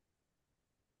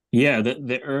 Yeah,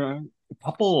 there are a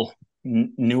couple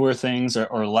newer things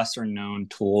or lesser known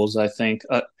tools, I think.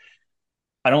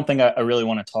 I don't think I really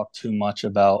want to talk too much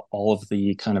about all of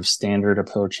the kind of standard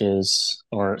approaches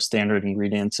or standard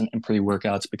ingredients and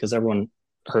pre-workouts because everyone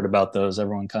heard about those.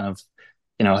 Everyone kind of,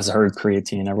 has heard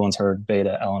creatine. Everyone's heard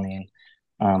beta alanine,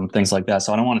 things like that.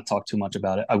 So I don't want to talk too much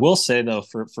about it. I will say though,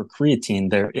 for creatine,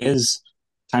 there is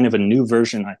kind of a new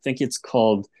version. I think it's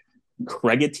called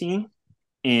creatine,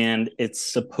 and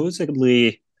it's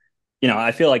supposedly,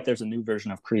 I feel like there's a new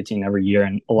version of creatine every year,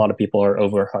 and a lot of people are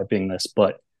overhyping this,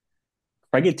 but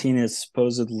creatine is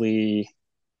supposedly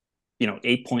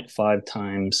 8.5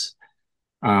 times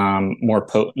more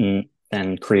potent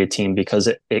than creatine because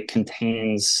it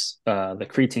contains the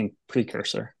creatine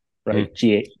precursor, right?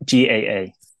 Mm.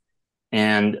 GAA.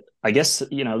 And I guess,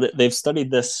 they've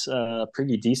studied this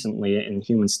pretty decently in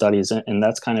human studies, and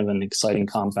that's kind of an exciting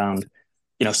compound.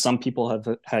 Some people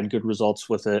have had good results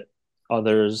with it,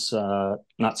 others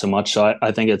not so much. So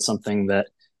I think it's something that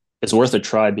is worth a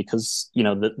try because,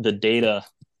 the data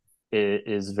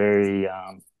is very,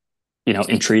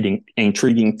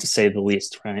 intriguing to say the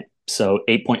least, right? So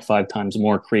 8.5 times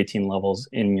more creatine levels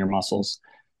in your muscles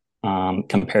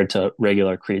compared to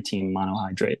regular creatine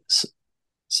monohydrates.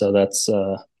 So that's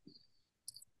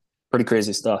pretty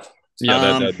crazy stuff.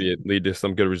 Yeah, that'd be lead to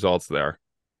some good results there.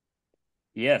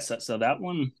 Yeah, so that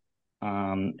one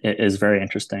is very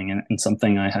interesting and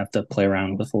something I have to play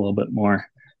around with a little bit more.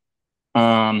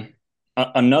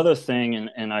 Another thing,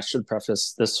 and I should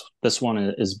preface this one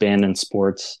is banned in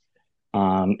sports,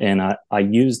 and I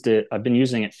used it. I've been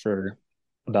using it for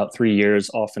about 3 years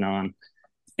off and on,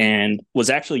 and was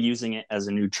actually using it as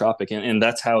a nootropic, and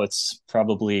that's how it's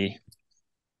probably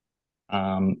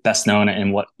best known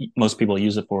and what most people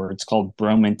use it for. It's called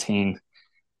bromantine,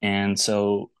 and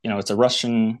so it's a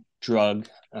Russian drug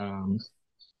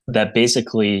that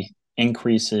basically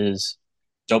increases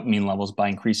dopamine levels by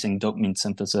increasing dopamine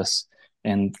synthesis.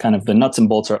 And kind of the nuts and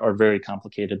bolts are very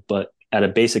complicated, but at a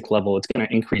basic level, it's going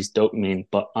to increase dopamine.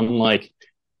 But unlike,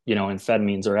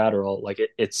 amphetamines or Adderall, like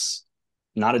it's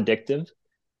not addictive,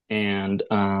 and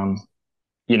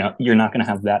you're not going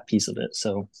to have that piece of it.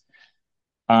 So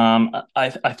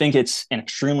I think it's an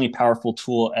extremely powerful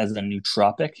tool as a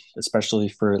nootropic, especially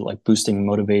for like boosting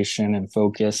motivation and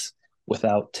focus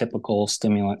without typical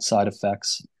stimulant side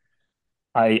effects.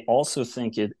 I also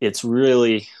think it's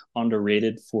really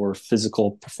underrated for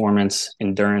physical performance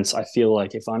endurance. I feel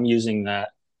like if I'm using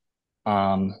that,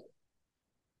 um,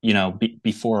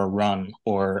 before a run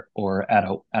or at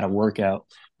a workout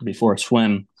before a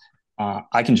swim,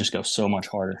 I can just go so much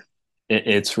harder.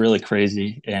 It's really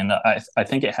crazy, and I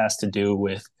think it has to do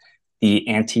with the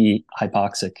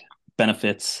anti-hypoxic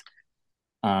benefits.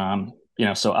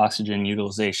 So oxygen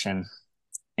utilization,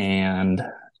 and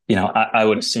I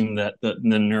would assume that the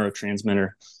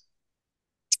neurotransmitter,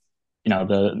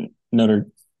 the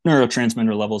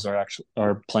neurotransmitter levels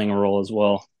are playing a role as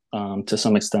well, to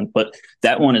some extent. But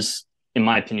that one is, in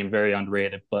my opinion, very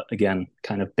underrated. But again,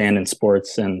 kind of banned in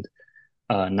sports and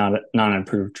not an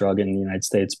approved drug in the United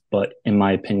States. But in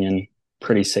my opinion,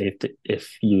 pretty safe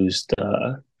if used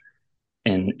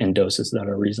in doses that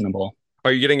are reasonable.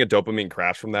 Are you getting a dopamine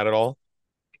crash from that at all?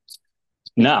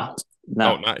 No, Oh,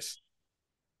 no. nice.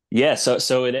 Yeah,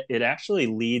 so it actually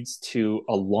leads to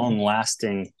a long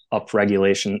lasting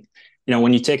upregulation.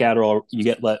 When you take Adderall, you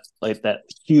get like that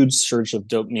huge surge of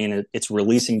dopamine. It's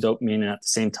releasing dopamine, and at the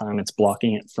same time, it's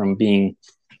blocking it from being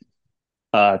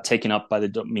taken up by the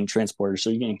dopamine transporter. So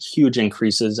you're getting huge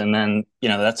increases, and then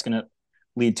that's going to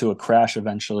lead to a crash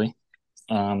eventually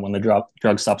when the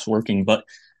drug stops working. But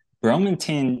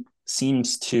bromantine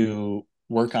seems to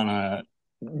work on a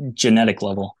genetic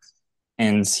level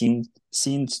and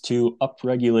seems to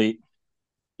upregulate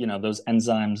those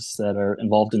enzymes that are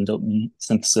involved in dopamine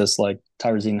synthesis, like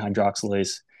tyrosine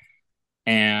hydroxylase.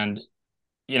 And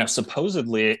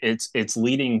supposedly it's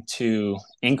leading to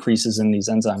increases in these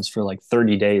enzymes for like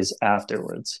 30 days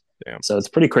afterwards. Damn. So it's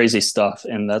pretty crazy stuff,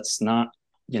 and that's not,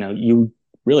 you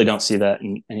really don't see that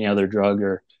in any other drug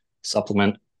or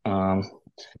supplement.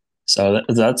 So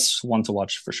that's one to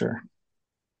watch for sure.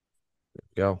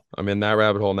 Go. I'm in that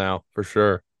rabbit hole now for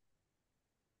sure.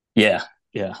 Yeah,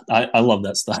 yeah, I love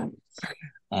that stuff.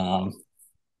 Um,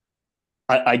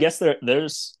 I guess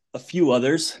there's a few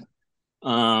others.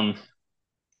 Um,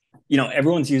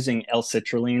 everyone's using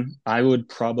L-citrulline. I would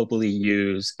probably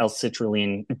use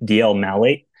L-citrulline DL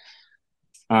malate.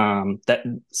 That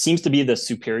seems to be the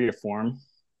superior form,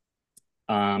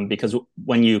 because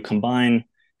when you combine,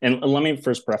 and let me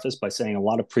first preface by saying a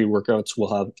lot of pre-workouts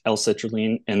will have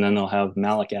L-citrulline and then they'll have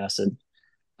malic acid,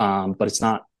 but it's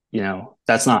not,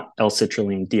 that's not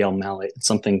L-citrulline DL malate. It's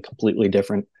something completely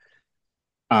different.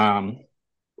 But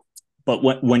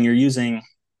when you're using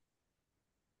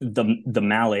the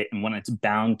malate, and when it's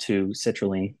bound to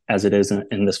citrulline as it is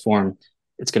in this form,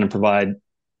 it's going to provide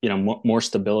more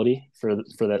stability for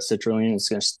that citrulline. It's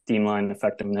going to streamline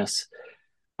effectiveness.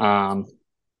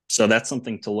 So that's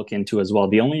something to look into as well.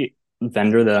 The only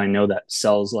vendor that I know that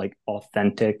sells like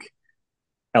authentic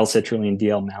L-citrulline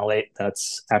DL malate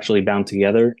that's actually bound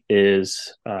together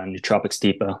is Nootropic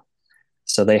Stipa.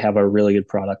 So they have a really good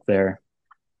product there.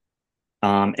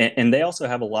 And they also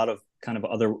have a lot of kind of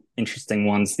other interesting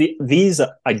ones. These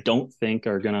I don't think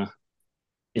are gonna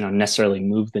necessarily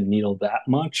move the needle that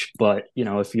much. But,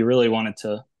 if you really wanted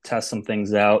to test some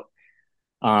things out,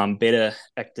 beta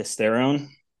ecdysterone,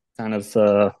 kind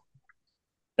of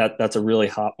that's a really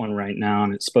hot one right now,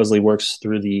 and it supposedly works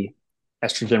through the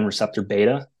estrogen receptor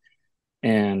beta.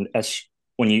 And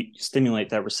when you stimulate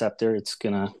that receptor, it's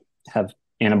gonna have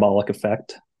anabolic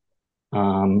effect.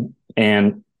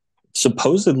 And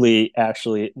supposedly,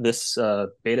 actually, this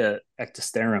beta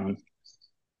ecdysterone,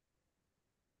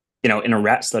 in a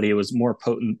rat study, it was more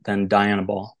potent than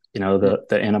Dianabol, the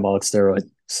anabolic steroid.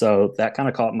 So that kind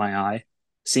of caught my eye.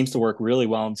 Seems to work really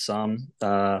well in some,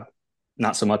 not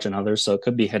so much in others. So it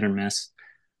could be hit or miss.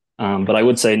 But I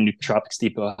would say Nootropics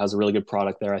Depot has a really good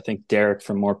product there. I think Derek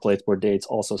from More Plateboard Dates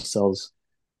also sells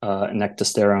an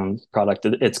ecdysterone product.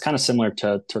 It's kind of similar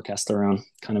to turkesterone,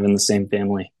 kind of in the same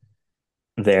family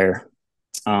there.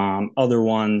 Other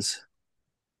ones,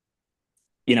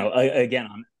 again,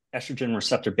 on estrogen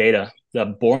receptor beta, the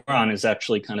boron is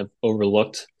actually kind of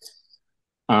overlooked.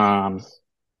 I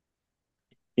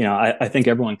think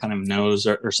everyone kind of knows,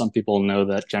 or some people know,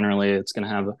 that generally it's going to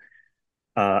have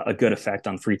a good effect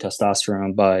on free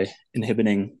testosterone by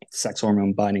inhibiting sex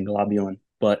hormone binding globulin,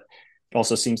 but it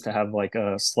also seems to have like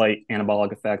a slight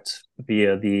anabolic effect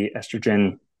via the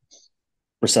estrogen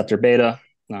receptor beta,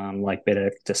 like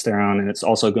beta testosterone, and it's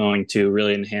also going to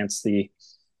really enhance the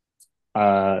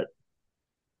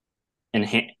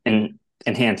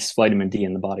enhance vitamin D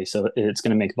in the body. So it's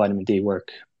going to make vitamin D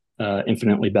work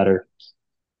infinitely better.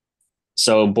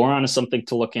 So boron is something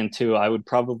to look into. I would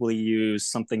probably use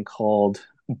something called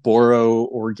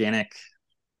boro-organic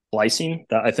glycine.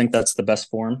 I think that's the best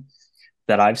form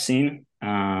that I've seen.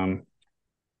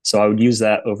 So I would use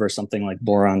that over something like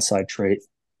boron citrate.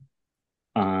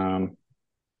 I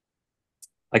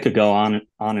could go on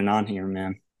and on here,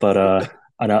 man, but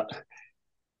I don't.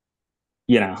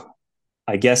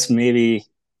 I guess maybe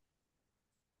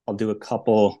I'll do a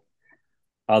couple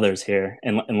others here,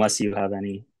 unless you have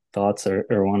any thoughts or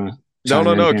want to No, chime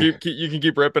no, in no. here. You can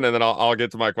keep ripping, and then I'll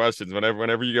get to my questions.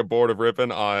 Whenever you get bored of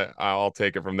ripping, I'll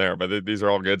take it from there. But these are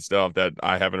all good stuff that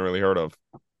I haven't really heard of.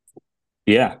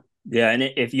 Yeah. Yeah. And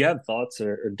if you have thoughts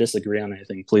or disagree on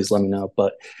anything, please let me know.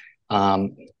 But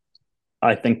um,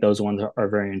 I think those ones are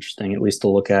very interesting, at least to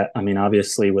look at. I mean,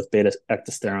 obviously, with beta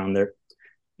ecdysterone, there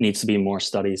needs to be more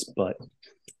studies, but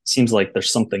it seems like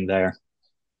there's something there.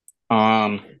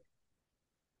 Um,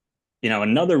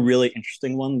 another really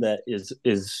interesting one that is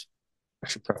I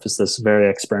should preface this, very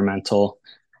experimental,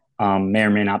 may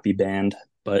or may not be banned,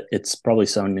 but it's probably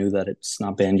so new that it's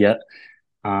not banned yet.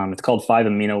 It's called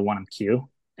 5-amino-1-MQ,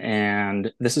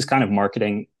 and this is kind of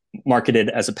marketed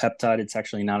as a peptide. It's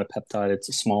actually not a peptide; it's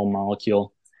a small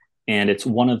molecule, and it's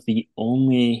one of the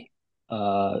only,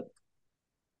 one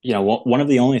of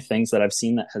the only things that I've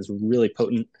seen that has really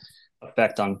potent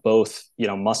effect on both,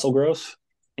 muscle growth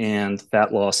and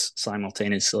fat loss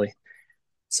simultaneously.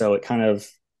 So it kind of,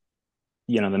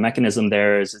 the mechanism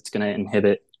there is it's going to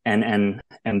inhibit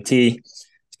NNMT. It's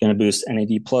going to boost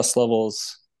NAD plus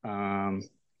levels. And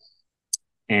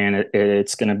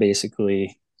it's going to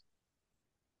basically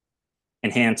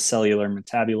enhance cellular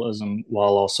metabolism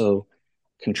while also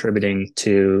contributing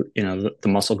to, the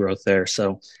muscle growth there.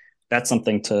 So that's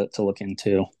something to look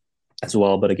into as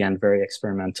well. But again, very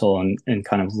experimental and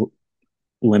kind of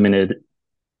limited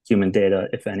human data,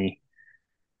 if any.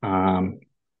 I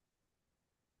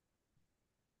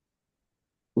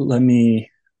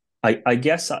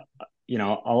guess,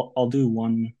 I'll do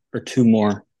one or two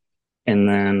more and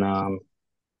then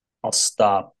I'll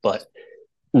stop. But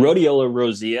Rhodiola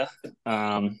rosea,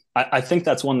 I think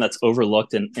that's one that's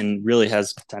overlooked and really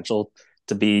has potential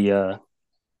to be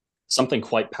something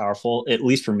quite powerful, at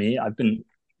least for me. I've been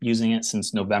using it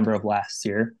since November of last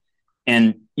year.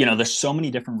 And, there's so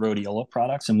many different rhodiola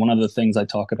products. And one of the things I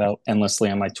talk about endlessly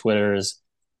on my Twitter is,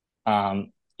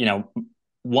 um, you know,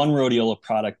 one rhodiola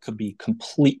product could be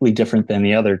completely different than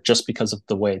the other just because of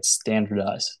the way it's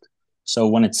standardized. So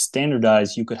when it's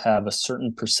standardized, you could have a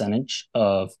certain percentage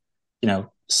of,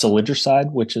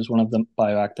 salicylate, which is one of the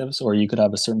bioactives, or you could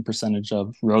have a certain percentage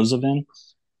of rosavin.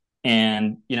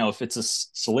 And, if it's a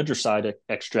salicylate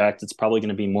extract, it's probably going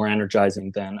to be more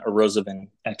energizing than a rosavin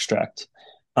extract.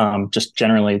 Just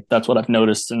generally, that's what I've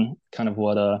noticed and kind of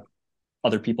what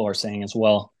other people are saying as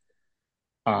well.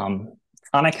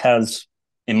 Tonic has,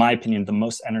 in my opinion, the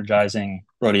most energizing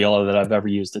rhodiola that I've ever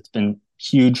used. It's been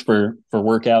huge for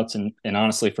workouts and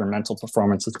honestly for mental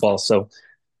performance as well. So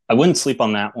I wouldn't sleep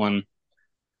on that one.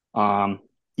 I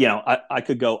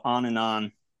could go on and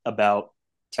on about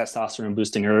testosterone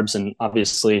boosting herbs, and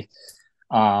obviously,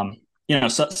 some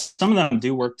of them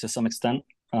do work to some extent,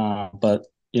 but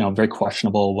very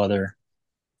questionable whether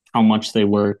how much they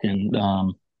work, and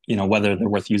whether they're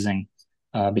worth using,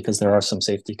 because there are some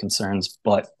safety concerns.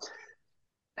 But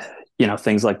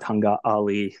things like Tanga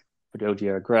Ali,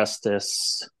 Fidogia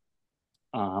agrestis,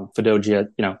 Fidogia,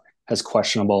 has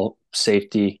questionable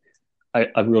safety.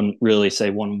 I wouldn't really say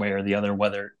one way or the other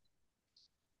whether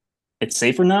it's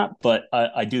safe or not, but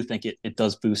I do think it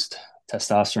does boost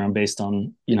testosterone based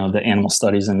on the animal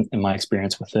studies and my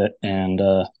experience with it. And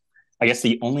I guess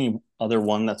the only other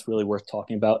one that's really worth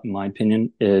talking about, in my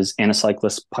opinion, is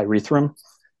anacyclus pyrethrum,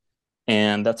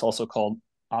 and that's also called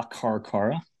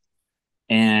Acarcara,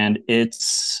 and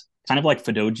it's kind of like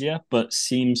Fidogia, but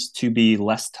seems to be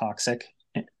less toxic,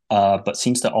 but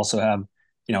seems to also have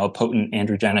a potent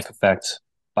androgenic effect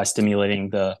by stimulating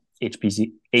the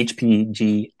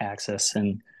HPG axis,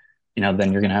 and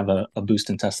then you're going to have a boost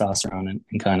in testosterone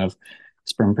and kind of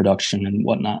sperm production and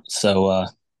whatnot. So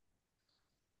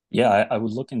yeah, I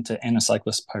would look into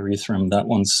anacyclus pyrethrum. That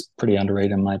one's pretty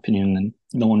underrated in my opinion, and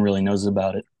no one really knows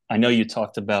about it. I know you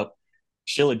talked about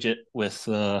Shilajit with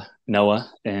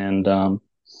Noah, and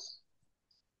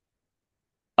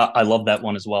I love that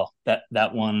one as well.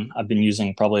 That one I've been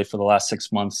using probably for the last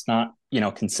 6 months, not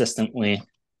consistently,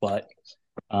 but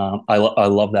I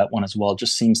love that one as well. It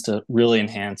just seems to really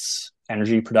enhance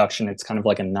energy production. It's kind of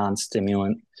like a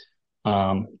non-stimulant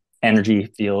energy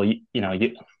feel.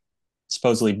 You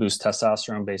supposedly boost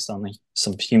testosterone based on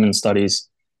some human studies.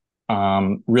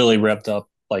 Really revved up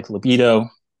like libido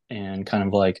and kind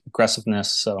of like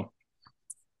aggressiveness. So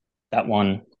that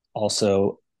one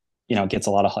also, gets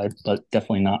a lot of hype, but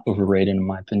definitely not overrated in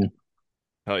my opinion.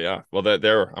 Hell yeah. Well, I'm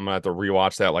gonna have to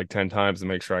rewatch that like 10 times to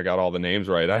make sure I got all the names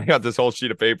right. I got this whole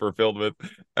sheet of paper filled with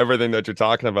everything that you're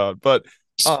talking about. But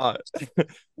uh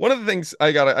one of the things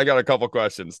I got a couple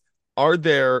questions. Are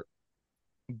there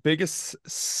biggest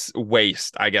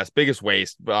waste, most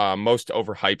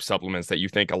overhyped supplements that you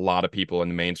think a lot of people in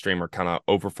the mainstream are kind of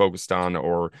over focused on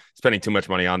or spending too much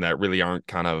money on that really aren't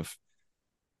kind of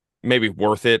maybe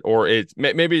worth it, or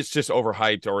maybe it's just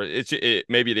overhyped, or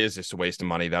maybe it is just a waste of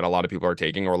money that a lot of people are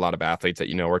taking, or a lot of athletes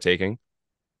that are taking?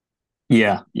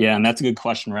 Yeah, and that's a good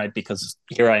question, right? Because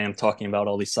here I am talking about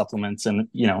all these supplements, and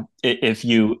if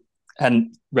you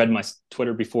hadn't read my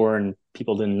Twitter before and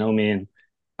people didn't know me,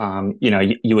 and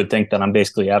you would think that I'm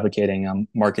basically advocating, I'm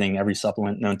marketing every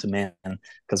supplement known to man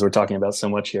because we're talking about so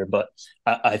much here. But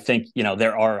I think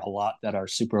there are a lot that are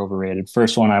super overrated.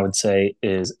 First one I would say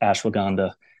is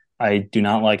ashwagandha. I do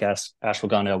not like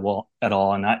ashwagandha at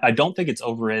all, and I don't think it's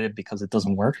overrated because it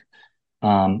doesn't work.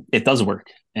 It does work,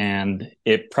 and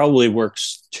it probably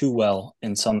works too well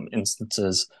in some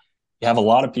instances. You have a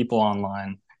lot of people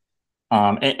online,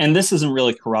 and this isn't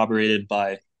really corroborated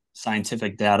by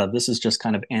scientific data. This is just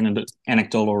kind of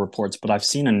anecdotal reports, but I've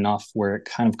seen enough where it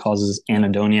kind of causes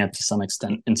anhedonia to some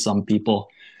extent in some people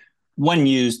when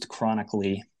used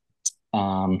chronically.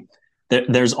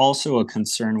 There's also a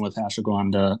concern with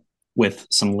ashwagandha with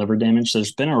some liver damage.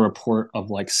 There's been a report of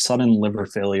like sudden liver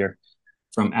failure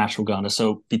from ashwagandha.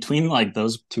 So between like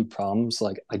those two problems,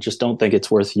 like I just don't think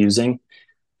it's worth using.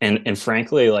 And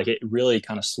frankly, like it really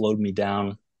kind of slowed me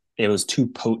down. It was too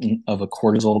potent of a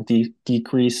cortisol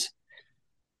decrease.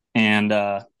 And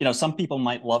some people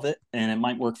might love it and it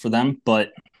might work for them,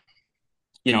 but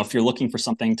if you're looking for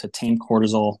something to tame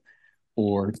cortisol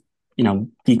or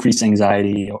decrease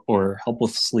anxiety or help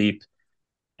with sleep,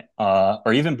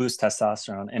 or even boost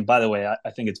testosterone. And by the way, I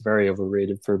think it's very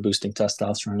overrated for boosting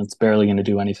testosterone. It's barely going to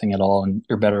do anything at all, and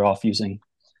you're better off using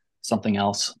something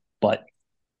else. But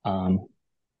and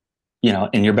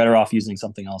you're better off using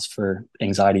something else for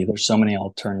anxiety. There's so many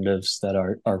alternatives that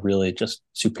are really just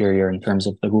superior in terms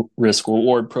of the risk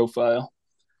reward profile.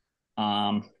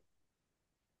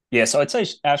 Yeah, so I'd say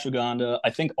ashwagandha.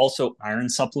 I think also iron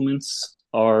supplements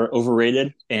are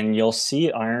overrated, and you'll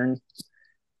see iron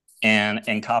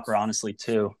and copper honestly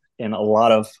too in a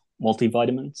lot of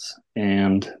multivitamins.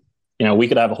 And we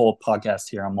could have a whole podcast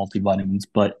here on multivitamins,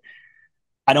 but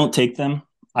I don't take them.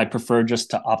 I prefer just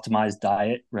to optimize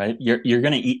diet, right? You're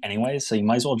going to eat anyway, so you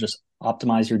might as well just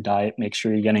optimize your diet, make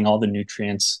sure you're getting all the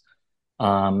nutrients.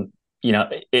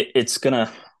 It's going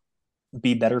to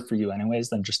be better for you anyways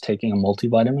than just taking a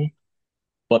multivitamin.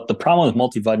 But the problem with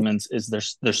multivitamins is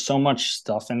there's so much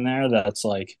stuff in there that's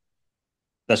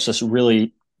just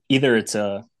really, either it's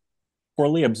a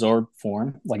poorly absorbed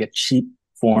form, like a cheap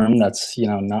form that's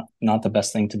not the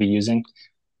best thing to be using,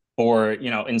 or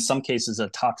in some cases a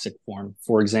toxic form.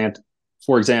 For example,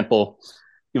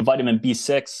 vitamin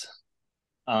B6.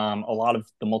 A lot of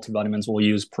the multivitamins will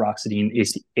use peroxidine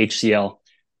HCl,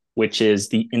 which is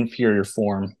the inferior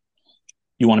form.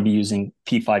 You want to be using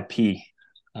P5P,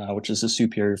 which is a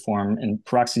superior form, and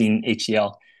peroxidine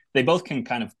HCl they both can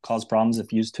kind of cause problems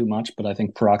if used too much, but I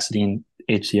think paroxetine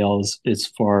HCl is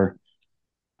far,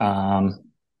 um,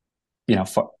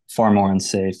 far more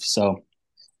unsafe. So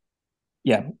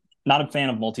yeah, not a fan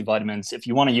of multivitamins. If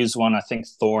you want to use one, I think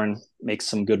Thorne makes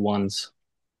some good ones.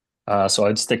 So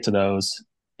I'd stick to those.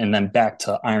 And then back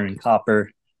to iron and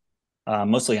copper,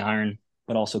 mostly iron,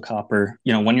 but also copper.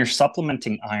 When you're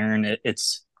supplementing iron,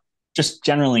 it's just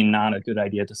generally not a good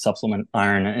idea to supplement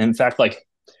iron. And in fact, like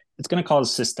it's going to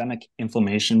cause systemic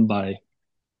inflammation by,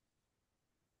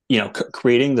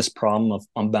 creating this problem of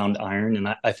unbound iron. And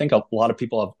I think a lot of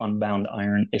people have unbound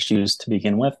iron issues to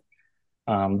begin with,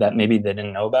 that maybe they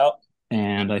didn't know about.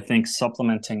 And I think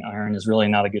supplementing iron is really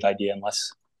not a good idea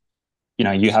unless,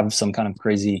 you have some kind of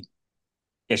crazy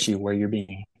issue where you're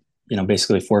being,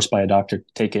 basically forced by a doctor to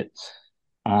take it.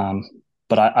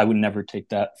 But I would never take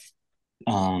that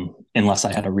unless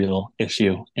I had a real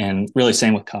issue. And really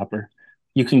same with copper.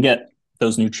 You can get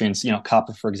those nutrients,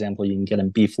 copper, for example, you can get in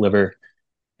beef liver,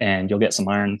 and you'll get some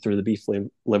iron through the beef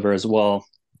liver as well.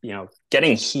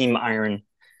 Getting heme iron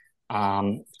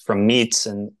from meats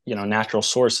and natural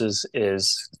sources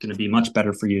is going to be much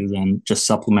better for you than just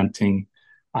supplementing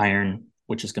iron,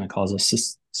 which is going to cause a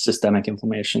systemic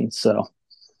inflammation. So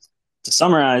to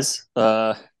summarize,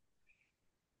 I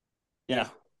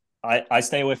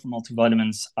stay away from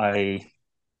multivitamins. I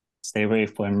stay away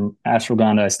from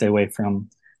ashwagandha. I stay away from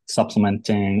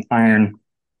supplementing iron,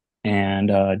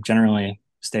 and generally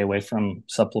stay away from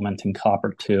supplementing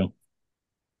copper too.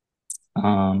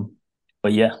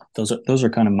 But yeah, those are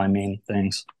kind of my main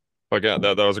things. Okay,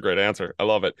 that was a great answer. I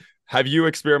love it. Have you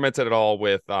experimented at all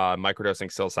with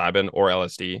microdosing psilocybin or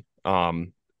LSD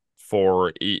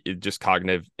for just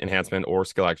cognitive enhancement or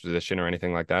skill acquisition or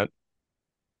anything like that?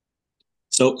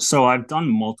 So I've done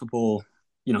multiple,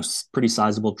 pretty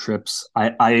sizable trips.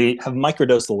 I have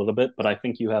microdosed a little bit, but I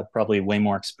think you have probably way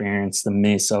more experience than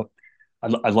me. So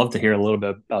I'd love to hear a little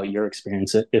bit about your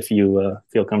experience if you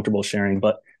feel comfortable sharing.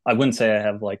 But I wouldn't say I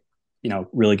have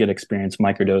really good experience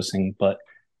microdosing, but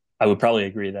I would probably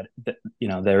agree that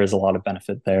there is a lot of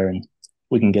benefit there, and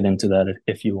we can get into that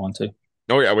if you want to.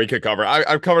 Oh yeah, we could cover.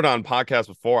 I've covered on podcasts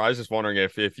before. I was just wondering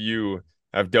if you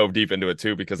have dove deep into it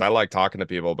too, because I like talking to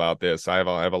people about this. I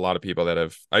have a lot of people that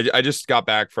have. I just got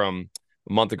back from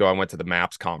a month ago. I went to the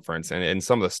MAPS conference, and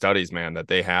some of the studies, man, that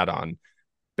they had on.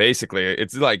 Basically,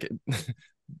 it's like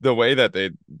the way that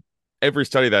every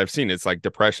study that I've seen, it's like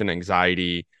depression,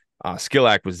 anxiety, skill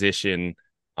acquisition,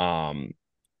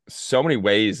 so many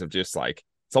ways of just like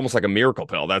it's almost like a miracle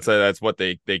pill. That's what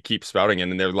they keep spouting,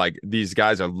 and they're like these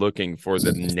guys are looking for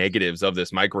the negatives of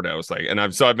this microdose. Like, and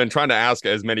I've been trying to ask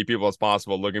as many people as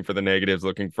possible, looking for the negatives,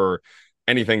 looking for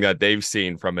anything that they've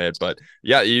seen from it. But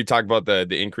yeah, you talk about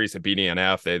the increase of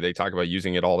BDNF. They talk about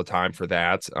using it all the time for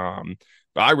that.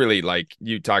 But I really like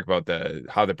you talk about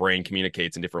how the brain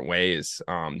communicates in different ways.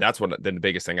 That's the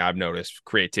biggest thing I've noticed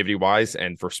creativity wise,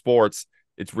 and for sports,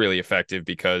 it's really effective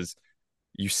because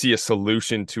you see a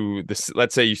solution to this.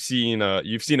 Let's say you've seen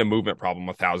a movement problem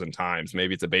 1,000 times.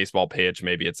 Maybe it's a baseball pitch.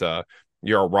 Maybe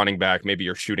you're a running back. Maybe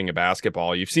you're shooting a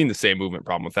basketball. You've seen the same movement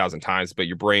problem 1,000 times, but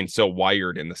your brain's so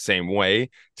wired in the same way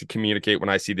to communicate. When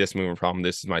I see this movement problem,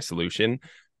 this is my solution.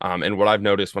 And what I've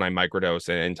noticed when I microdose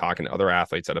and talking to other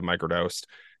athletes that have microdosed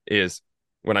is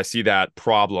when I see that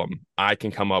problem, I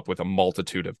can come up with a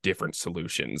multitude of different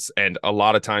solutions. And a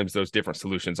lot of times those different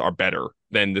solutions are better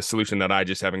than the solution that I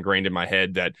just have ingrained in my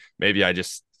head that maybe I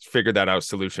just figured that out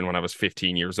solution when I was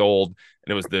 15 years old.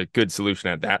 And it was the good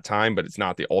solution at that time, but it's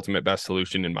not the ultimate best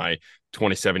solution in my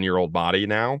 27-year-old body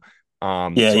now.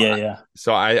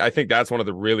 So I think that's one of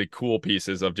the really cool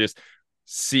pieces of just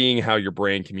seeing how your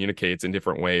brain communicates in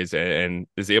different ways and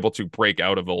is able to break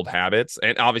out of old habits.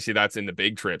 And obviously that's in the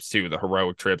big trips too, the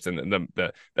heroic trips, and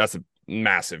the that's a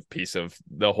massive piece of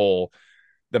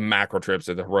the macro trips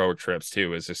or the heroic trips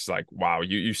too, is just like, wow,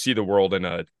 you see the world in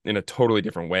a totally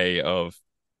different way of,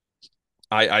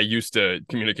 I used to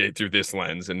communicate through this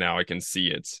lens and now I can see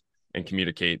it and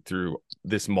communicate through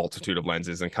this multitude of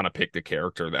lenses and kind of pick the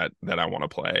character that I want to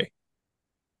play.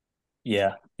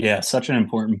 Yeah, such an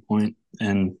important point,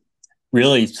 and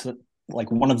really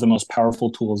like one of the most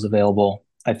powerful tools available.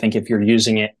 I think if you're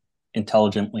using it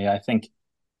intelligently, I think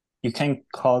you can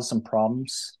cause some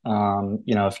problems.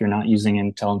 If you're not using it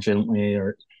intelligently,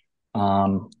 or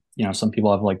some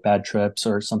people have like bad trips,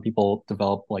 or some people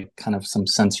develop like kind of some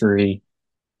sensory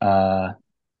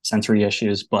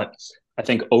issues. But I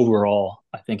think overall,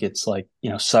 I think it's like,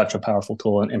 such a powerful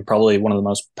tool, and probably one of the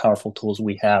most powerful tools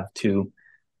we have to,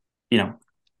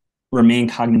 remain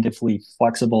cognitively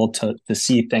flexible, to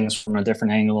see things from a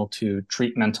different angle, to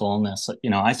treat mental illness.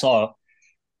 I saw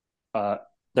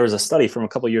there was a study from a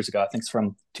couple of years ago. I think it's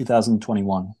from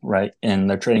 2021, right? And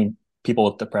they're treating people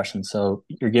with depression. So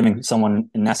you're giving someone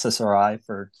an SSRI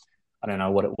for, I don't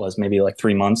know what it was, maybe like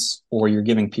 3 months, or you're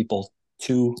giving people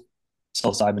two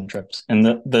psilocybin trips. And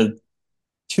the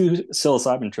two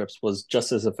psilocybin trips was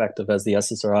just as effective as the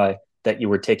SSRI that you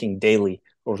were taking daily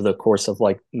over the course of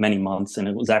like many months. And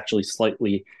it was actually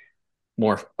slightly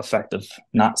more effective,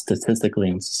 not statistically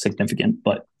insignificant,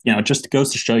 but it just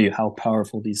goes to show you how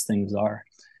powerful these things are.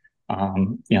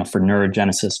 For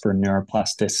neurogenesis, for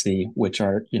neuroplasticity, which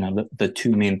are the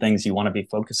two main things you want to be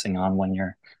focusing on when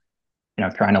you're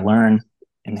trying to learn,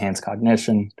 enhance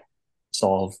cognition,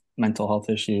 solve mental health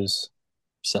issues.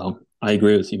 So I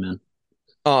agree with you,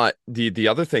 man. The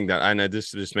other thing that I know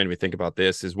this just made me think about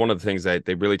this is one of the things that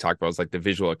they really talk about is like the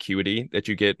visual acuity that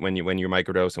you get when you're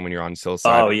microdose and when you're on Oh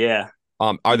psilocybin. yeah,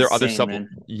 Are there other insane,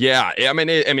 supplements? man. Yeah, I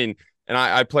mean, and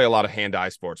I play a lot of hand-eye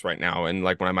sports right now, and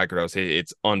like when I microdose,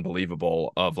 it's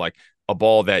unbelievable. Of like a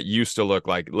ball that used to look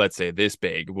like, let's say, this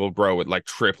big, will grow with like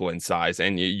triple in size,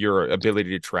 and your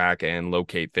ability to track and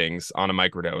locate things on a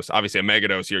microdose. Obviously, a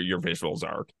megadose, your visuals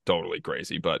are totally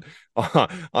crazy, but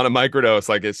on a microdose,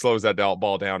 like it slows that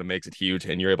ball down and makes it huge,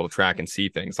 and you're able to track and see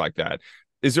things like that.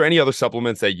 Is there any other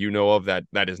supplements that you know of that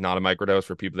is not a microdose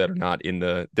for people that are not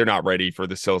they're not ready for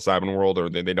the psilocybin world, or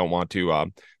they don't want to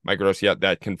microdose yet,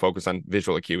 that can focus on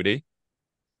visual acuity?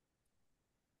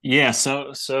 Yeah,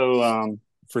 so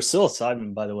for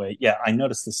psilocybin, by the way, yeah, I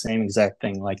noticed the same exact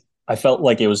thing. Like I felt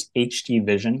like it was HD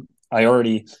vision. I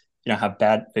already, have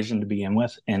bad vision to begin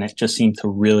with, and it just seemed to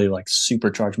really like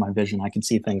supercharge my vision. I can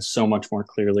see things so much more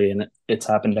clearly, and it's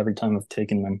happened every time I've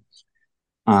taken them.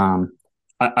 Um,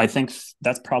 I think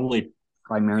that's probably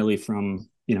primarily from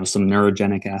some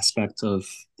neurogenic aspects of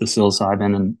the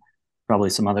psilocybin and probably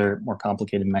some other more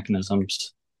complicated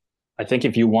mechanisms. I think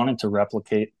if you wanted to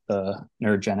replicate the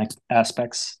neurogenic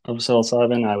aspects of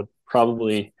psilocybin, I would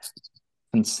probably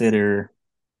consider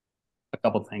a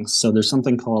couple things. So there's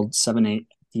something called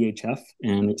 7,8-DHF,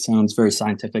 and it sounds very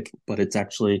scientific, but it's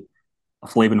actually a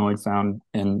flavonoid found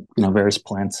in various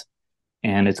plants,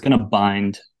 and it's going to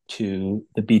bind to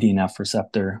the BDNF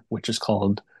receptor, which is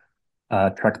called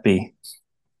TrkB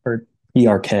or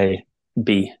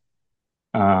TRKB.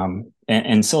 And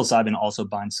psilocybin also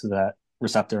binds to that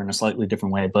receptor in a slightly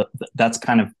different way, but that's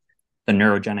kind of the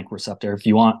neurogenic receptor. If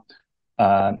you want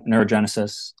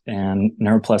neurogenesis and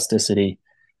neuroplasticity,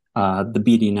 the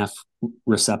BDNF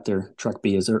receptor,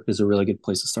 TrkB, is a really good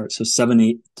place to start. So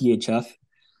 7,8-DHF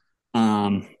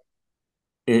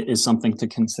is something to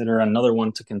consider. Another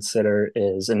one to consider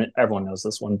is, and everyone knows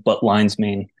this one, but lion's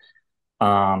mane.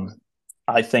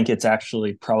 I think it's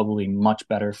actually probably much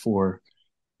better for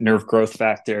nerve growth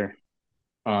factor,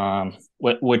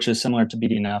 which is similar to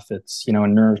BDNF. It's a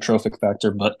neurotrophic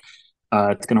factor, but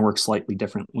it's going to work slightly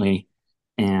differently,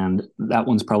 and that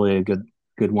one's probably a good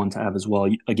one to have as well.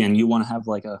 Again, you want to have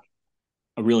like a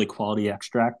really quality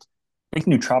extract. I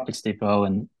think Nootropics Depot,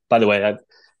 and by the way,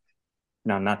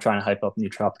 I'm not trying to hype up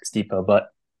Nootropics Depot, but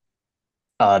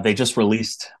they just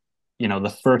released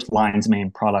the first lion's mane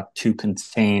product to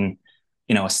contain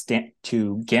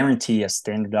to guarantee a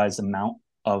standardized amount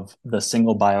of the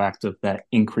single bioactive that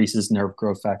increases nerve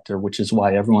growth factor, which is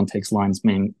why everyone takes lion's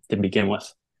mane to begin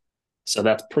with. So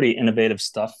that's pretty innovative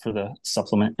stuff for the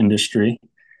supplement industry.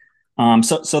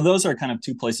 So those are kind of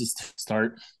two places to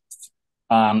start.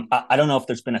 I don't know if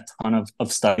there's been a ton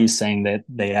of studies saying that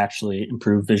they actually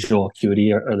improve visual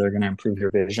acuity, or they're going to improve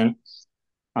your vision.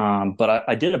 But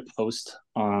I did a post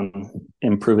on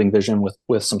improving vision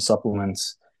with some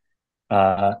supplements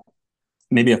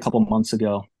maybe a couple months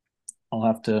ago. I'll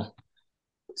have to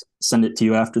send it to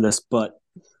you after this, but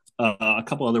a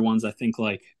couple other ones I think,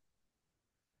 like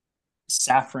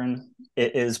saffron,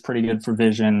 it is pretty good for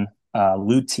vision.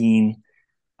 Lutein,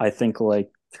 I think, like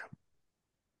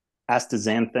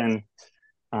astaxanthin,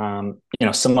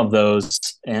 some of those,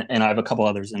 and I have a couple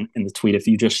others in the tweet. If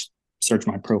you just search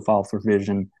my profile for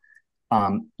vision,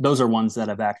 those are ones that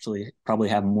have actually probably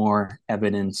have more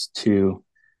evidence to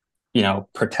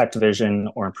protect vision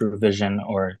or improve vision,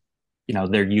 or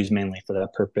they're used mainly for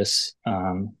that purpose.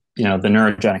 The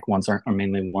neurogenic ones are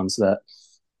mainly ones that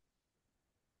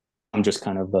I'm just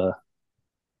kind of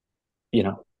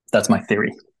that's my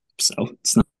theory, so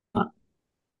it's not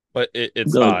But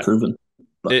it's really proven.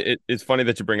 But it's funny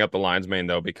that you bring up the lion's mane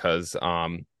though, because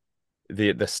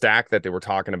the stack that they were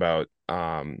talking about,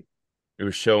 it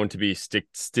was shown to be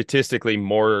statistically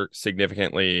more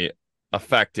significantly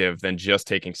effective than just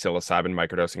taking psilocybin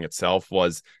microdosing itself,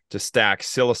 was to stack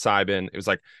psilocybin. It was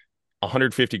like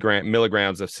 150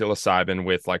 milligrams of psilocybin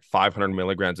with like 500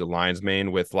 milligrams of lion's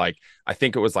mane with like, I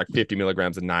think it was like 50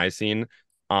 milligrams of niacin.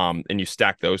 and you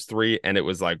stack those three, and it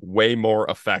was like way more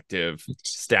effective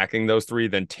stacking those three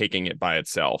than taking it by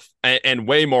itself, and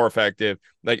way more effective.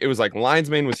 Like it was like lion's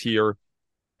mane was here,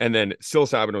 and then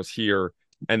psilocybin was here,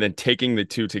 and then taking the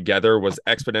two together was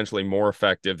exponentially more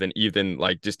effective than even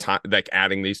like just like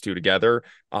adding these two together.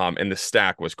 And the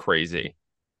stack was crazy.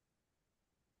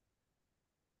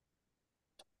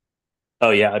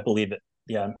 Oh yeah, I believe it.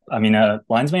 Yeah, I mean,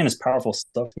 lion's mane is powerful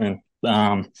stuff, man.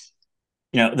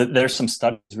 There's some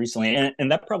studies recently,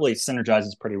 and that probably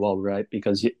synergizes pretty well, right?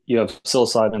 Because you have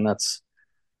psilocybin that's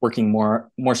working more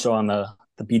so on the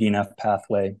BDNF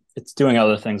pathway. It's doing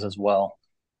other things as well,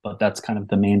 but that's kind of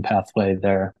the main pathway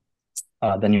there.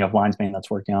 Then you have lion's mane that's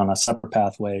working on a separate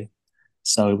pathway.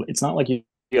 So it's not like you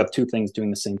have two things doing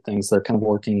the same things. They're kind of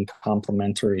working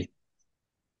complementary.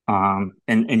 And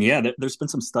yeah, there's been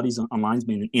some studies on lion's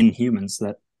mane in humans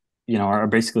that, are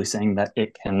basically saying that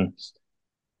it can,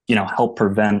 help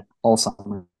prevent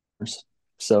Alzheimer's.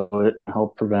 So it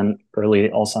help prevent early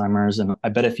Alzheimer's. And I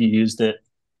bet if you used it,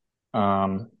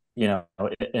 in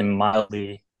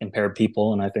mildly impaired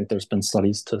people, and I think there's been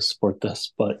studies to support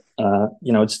this, but,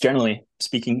 it's generally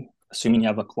speaking, assuming you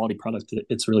have a quality product,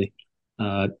 it's really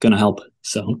going to help.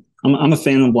 So I'm a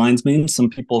fan of lion's mane. Some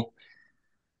people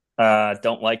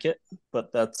don't like it,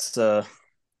 but that's a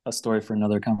story for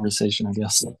another conversation, I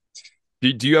guess.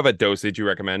 Do you have a dosage you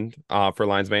recommend for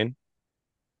lion's mane?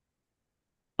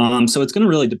 So it's going to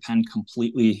really depend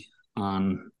completely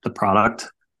on the product.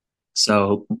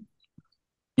 So,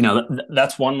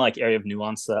 that's one like area of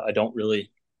nuance that I don't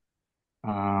really,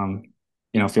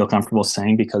 feel comfortable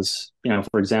saying because,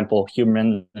 for example,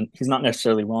 Huberman, and he's not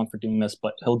necessarily wrong for doing this,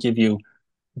 but he'll give you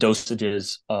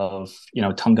dosages of,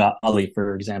 Tunga Ali,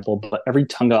 for example, but every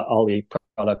Tunga Ali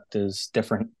product is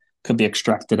different, could be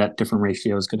extracted at different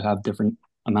ratios, could have different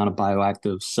amount of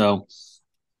bioactives. So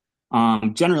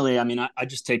generally, I mean, I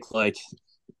just take like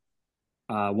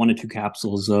 1 to 2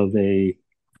 capsules of a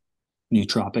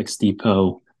nootropics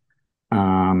depot,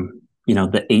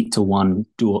 the 8-to-1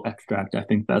 dual extract. I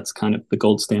think that's kind of the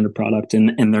gold standard product,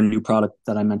 and their new product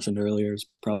that I mentioned earlier is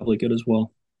probably good as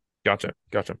well. Gotcha.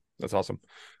 That's awesome.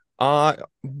 What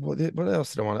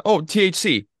else did I want to? Oh,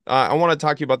 THC. I want to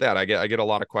talk to you about that. I get a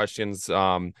lot of questions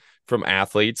from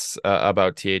athletes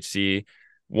about THC.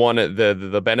 One,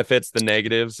 the benefits, the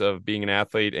negatives of being an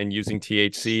athlete and using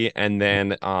THC, and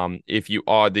then if you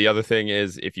are, the other thing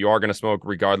is if you are going to smoke,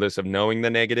 regardless of knowing the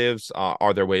negatives,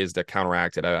 are there ways to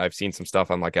counteract it? I've seen some stuff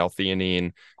on like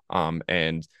L-theanine,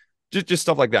 and just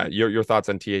stuff like that. Your thoughts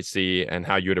on THC and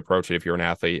how you would approach it if you're an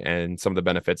athlete, and some of the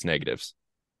benefits, negatives.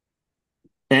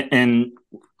 And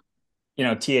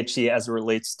THC as it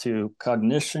relates to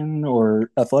cognition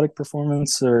or athletic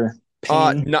performance or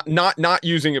pain. Not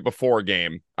using it before a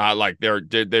game. Like they're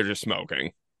just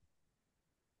smoking.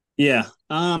 Yeah.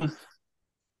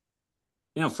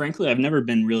 Frankly, I've never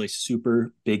been really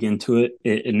super big into it.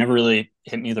 It never really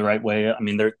hit me the right way. I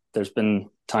mean, there's been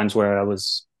times where I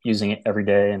was using it every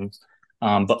day, and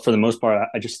but for the most part,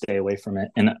 I just stay away from it.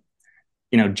 And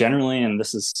generally, and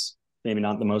this is maybe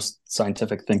not the most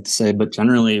scientific thing to say, but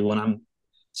generally, when I'm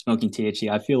smoking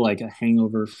THC, I feel like a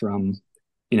hangover from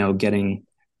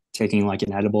taking like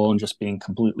an edible and just being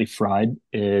completely fried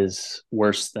is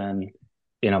worse than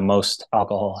most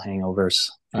alcohol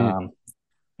hangovers.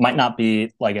 Might not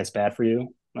be like as bad for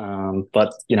you,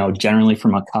 but generally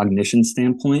from a cognition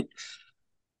standpoint,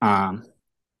 I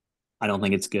don't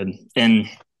think it's good. And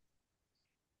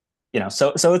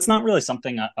so it's not really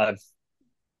something I've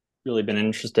really been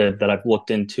interested that I've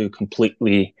looked into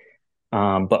completely.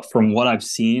 But from what I've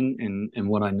seen and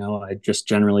what I know, I just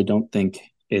generally don't think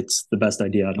it's the best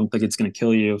idea. I don't think it's going to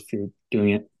kill you if you're doing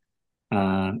it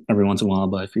every once in a while,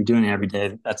 but if you're doing it every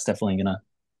day, that's definitely going to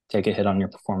take a hit on your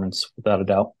performance without a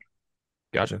doubt.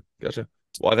 Gotcha.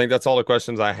 Well, I think that's all the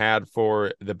questions I had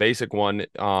for the basic one.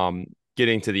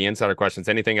 Getting to the insider questions.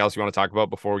 Anything else you want to talk about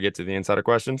before we get to the insider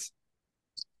questions?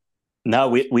 No,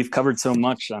 we've covered so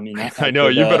much. I mean, I know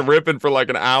you've been ripping for like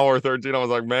an hour 13. I was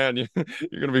like, man, you're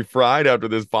gonna be fried after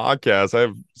this podcast. I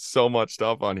have so much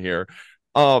stuff on here.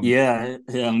 Yeah,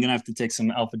 I'm gonna have to take some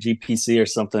alpha GPC or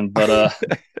something. But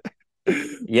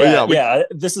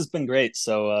this has been great.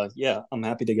 So yeah, I'm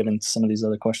happy to get into some of these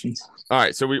other questions. All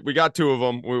right, so we got 2 of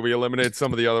them. We eliminated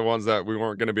some of the other ones that we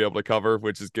weren't going to be able to cover,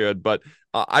 which is good. But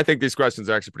I think these questions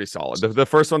are actually pretty solid. The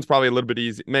first one's probably a little bit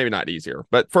easy, maybe not easier,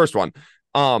 but first one.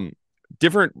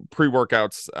 Different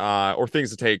pre-workouts or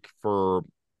things to take for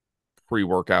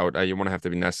pre-workout. You want to have to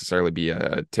necessarily be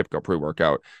a typical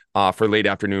pre-workout for late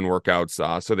afternoon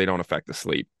workouts so they don't affect the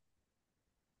sleep.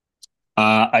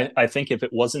 I think if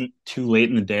it wasn't too late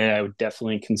in the day, I would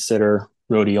definitely consider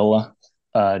rhodiola.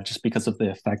 just because of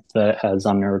the effect that it has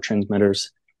on neurotransmitters.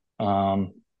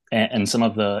 And some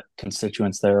of the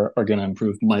constituents there are going to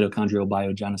improve mitochondrial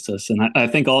biogenesis. And I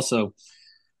think also,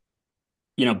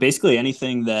 basically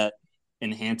anything that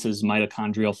enhances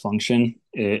mitochondrial function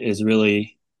is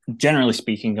really, generally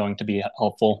speaking, going to be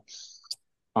helpful.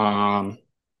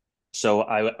 So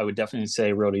I would definitely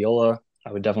say rhodiola.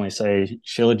 I would definitely say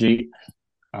shilajit.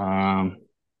 There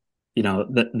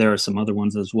are some other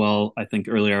ones as well. I think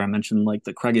earlier I mentioned like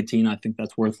the creatine. I think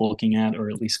that's worth looking at, or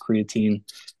at least creatine.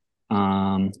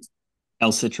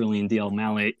 L-citrulline,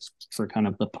 D-L-malate for kind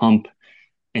of the pump.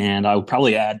 And I would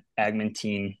probably add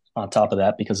agmatine on top of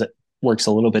that because it works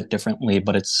a little bit differently,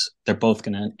 but they're both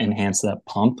going to enhance that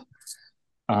pump.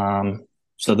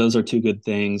 So those are two good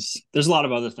things. There's a lot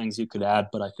of other things you could add,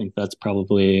 but I think that's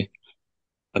probably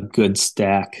a good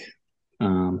stack.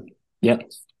 Yeah.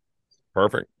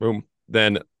 Perfect. Boom.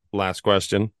 Then last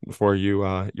question before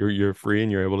you're free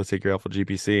and you're able to take your alpha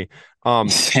GPC.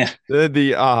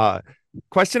 The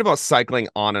question about cycling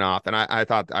on and off, and I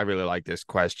thought I really like this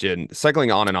question.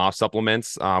 Cycling on and off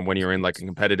supplements when you're in like a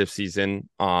competitive season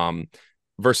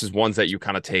versus ones that you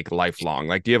kind of take lifelong.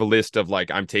 Like, do you have a list of like,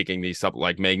 I'm taking these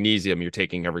like magnesium you're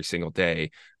taking every single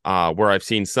day? Where I've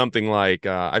seen something like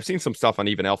I've seen some stuff on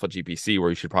even alpha GPC where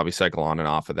you should probably cycle on and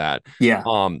off of that. Yeah.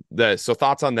 So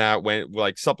thoughts on that, when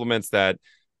like supplements that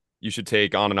you should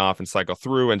take on and off and cycle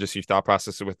through, and just your thought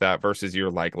process with that versus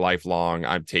your like lifelong,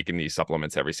 I'm taking these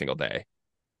supplements every single day.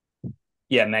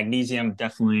 Yeah, magnesium,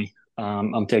 definitely.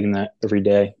 I'm taking that every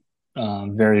day.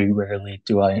 Very rarely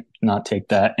do I not take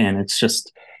that. And it's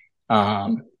just,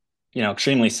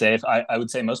 extremely safe. I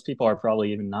would say most people are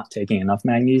probably even not taking enough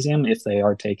magnesium if they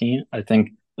are taking it. I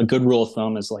think a good rule of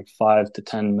thumb is like 5 to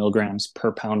 10 milligrams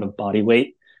per pound of body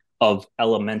weight of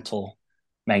elemental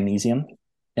magnesium.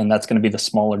 And that's going to be the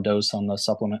smaller dose on the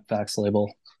supplement facts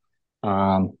label.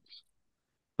 But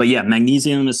yeah,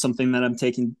 magnesium is something that I'm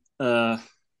taking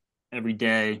every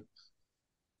day.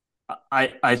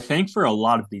 I think for a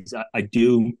lot of these, I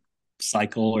do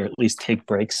cycle or at least take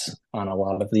breaks on a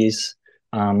lot of these.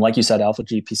 Like you said, alpha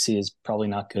GPC is probably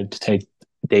not good to take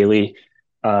daily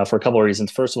for a couple of reasons.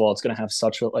 First of all, it's going to have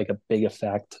such a big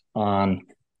effect on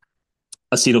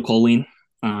acetylcholine.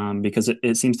 Because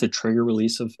it seems to trigger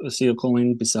release of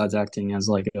acetylcholine besides acting as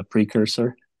like a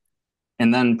precursor.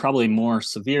 And then probably more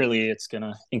severely, it's going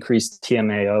to increase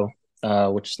TMAO,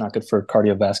 which is not good for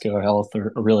cardiovascular health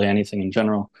or really anything in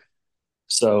general.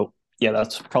 So yeah,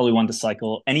 that's probably one to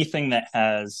cycle. Anything that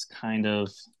has kind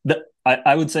of,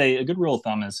 I would say a good rule of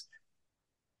thumb is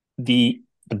the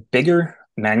bigger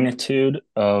magnitude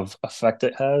of effect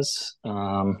it has,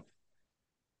 the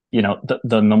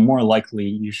more likely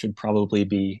you should probably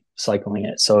be cycling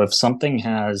it. So if something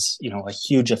has, a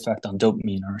huge effect on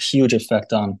dopamine or a huge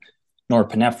effect on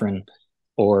norepinephrine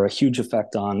or a huge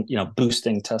effect on,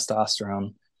 boosting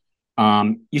testosterone,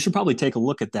 you should probably take a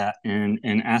look at that and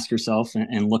ask yourself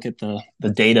and look at the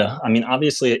data. I mean,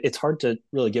 obviously it's hard to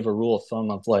really give a rule of thumb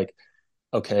of like,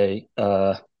 okay,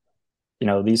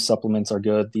 these supplements are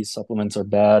good, these supplements are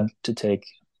bad to take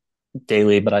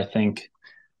daily, but I think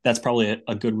that's probably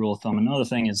a good rule of thumb. Another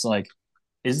thing is like,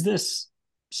 is this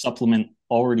supplement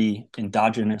already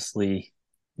endogenously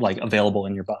like available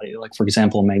in your body? Like, for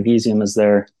example, magnesium is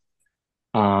there.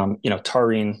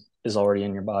 Taurine is already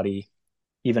in your body.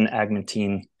 Even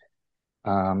agmatine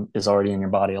is already in your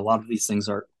body. A lot of these things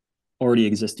are already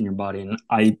exist in your body. And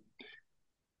I,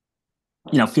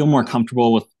 feel more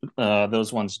comfortable with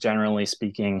those ones generally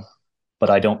speaking, but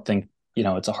I don't think,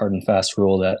 it's a hard and fast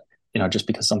rule that, just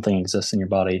because something exists in your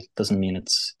body doesn't mean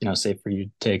it's, safe for you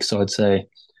to take. So I'd say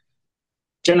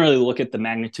generally look at the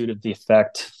magnitude of the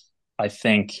effect. I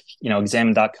think,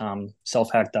 examine.com,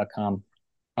 selfhack.com,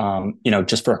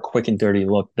 just for a quick and dirty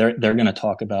look, they're going to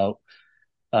talk about,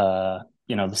 the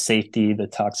safety, the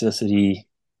toxicity,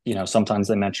 sometimes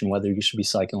they mention whether you should be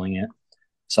cycling it.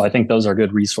 So I think those are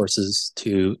good resources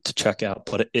to check out,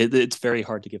 but it's very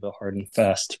hard to give a hard and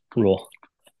fast rule.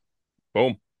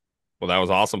 Boom. Well, that was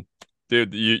awesome.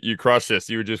 Dude, you crushed this.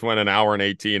 You just went an hour and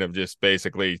 18 of just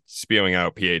basically spewing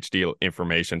out PhD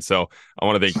information. So I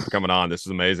want to thank you for coming on. This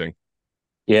is amazing.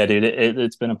 Yeah, dude,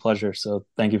 it's been a pleasure. So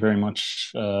thank you very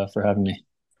much for having me.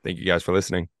 Thank you guys for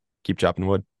listening. Keep chopping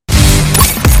wood.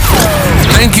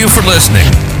 Thank you for listening.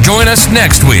 Join us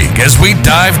next week as we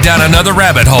dive down another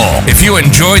rabbit hole. If you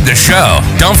enjoyed the show,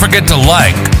 don't forget to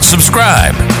like,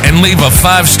 subscribe, and leave a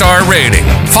 5-star rating.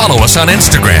 Follow us on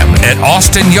Instagram at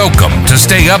Austin Yoakum to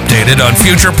stay updated on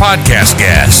future podcast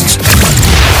guests.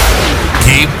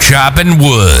 Keep chopping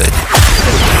wood.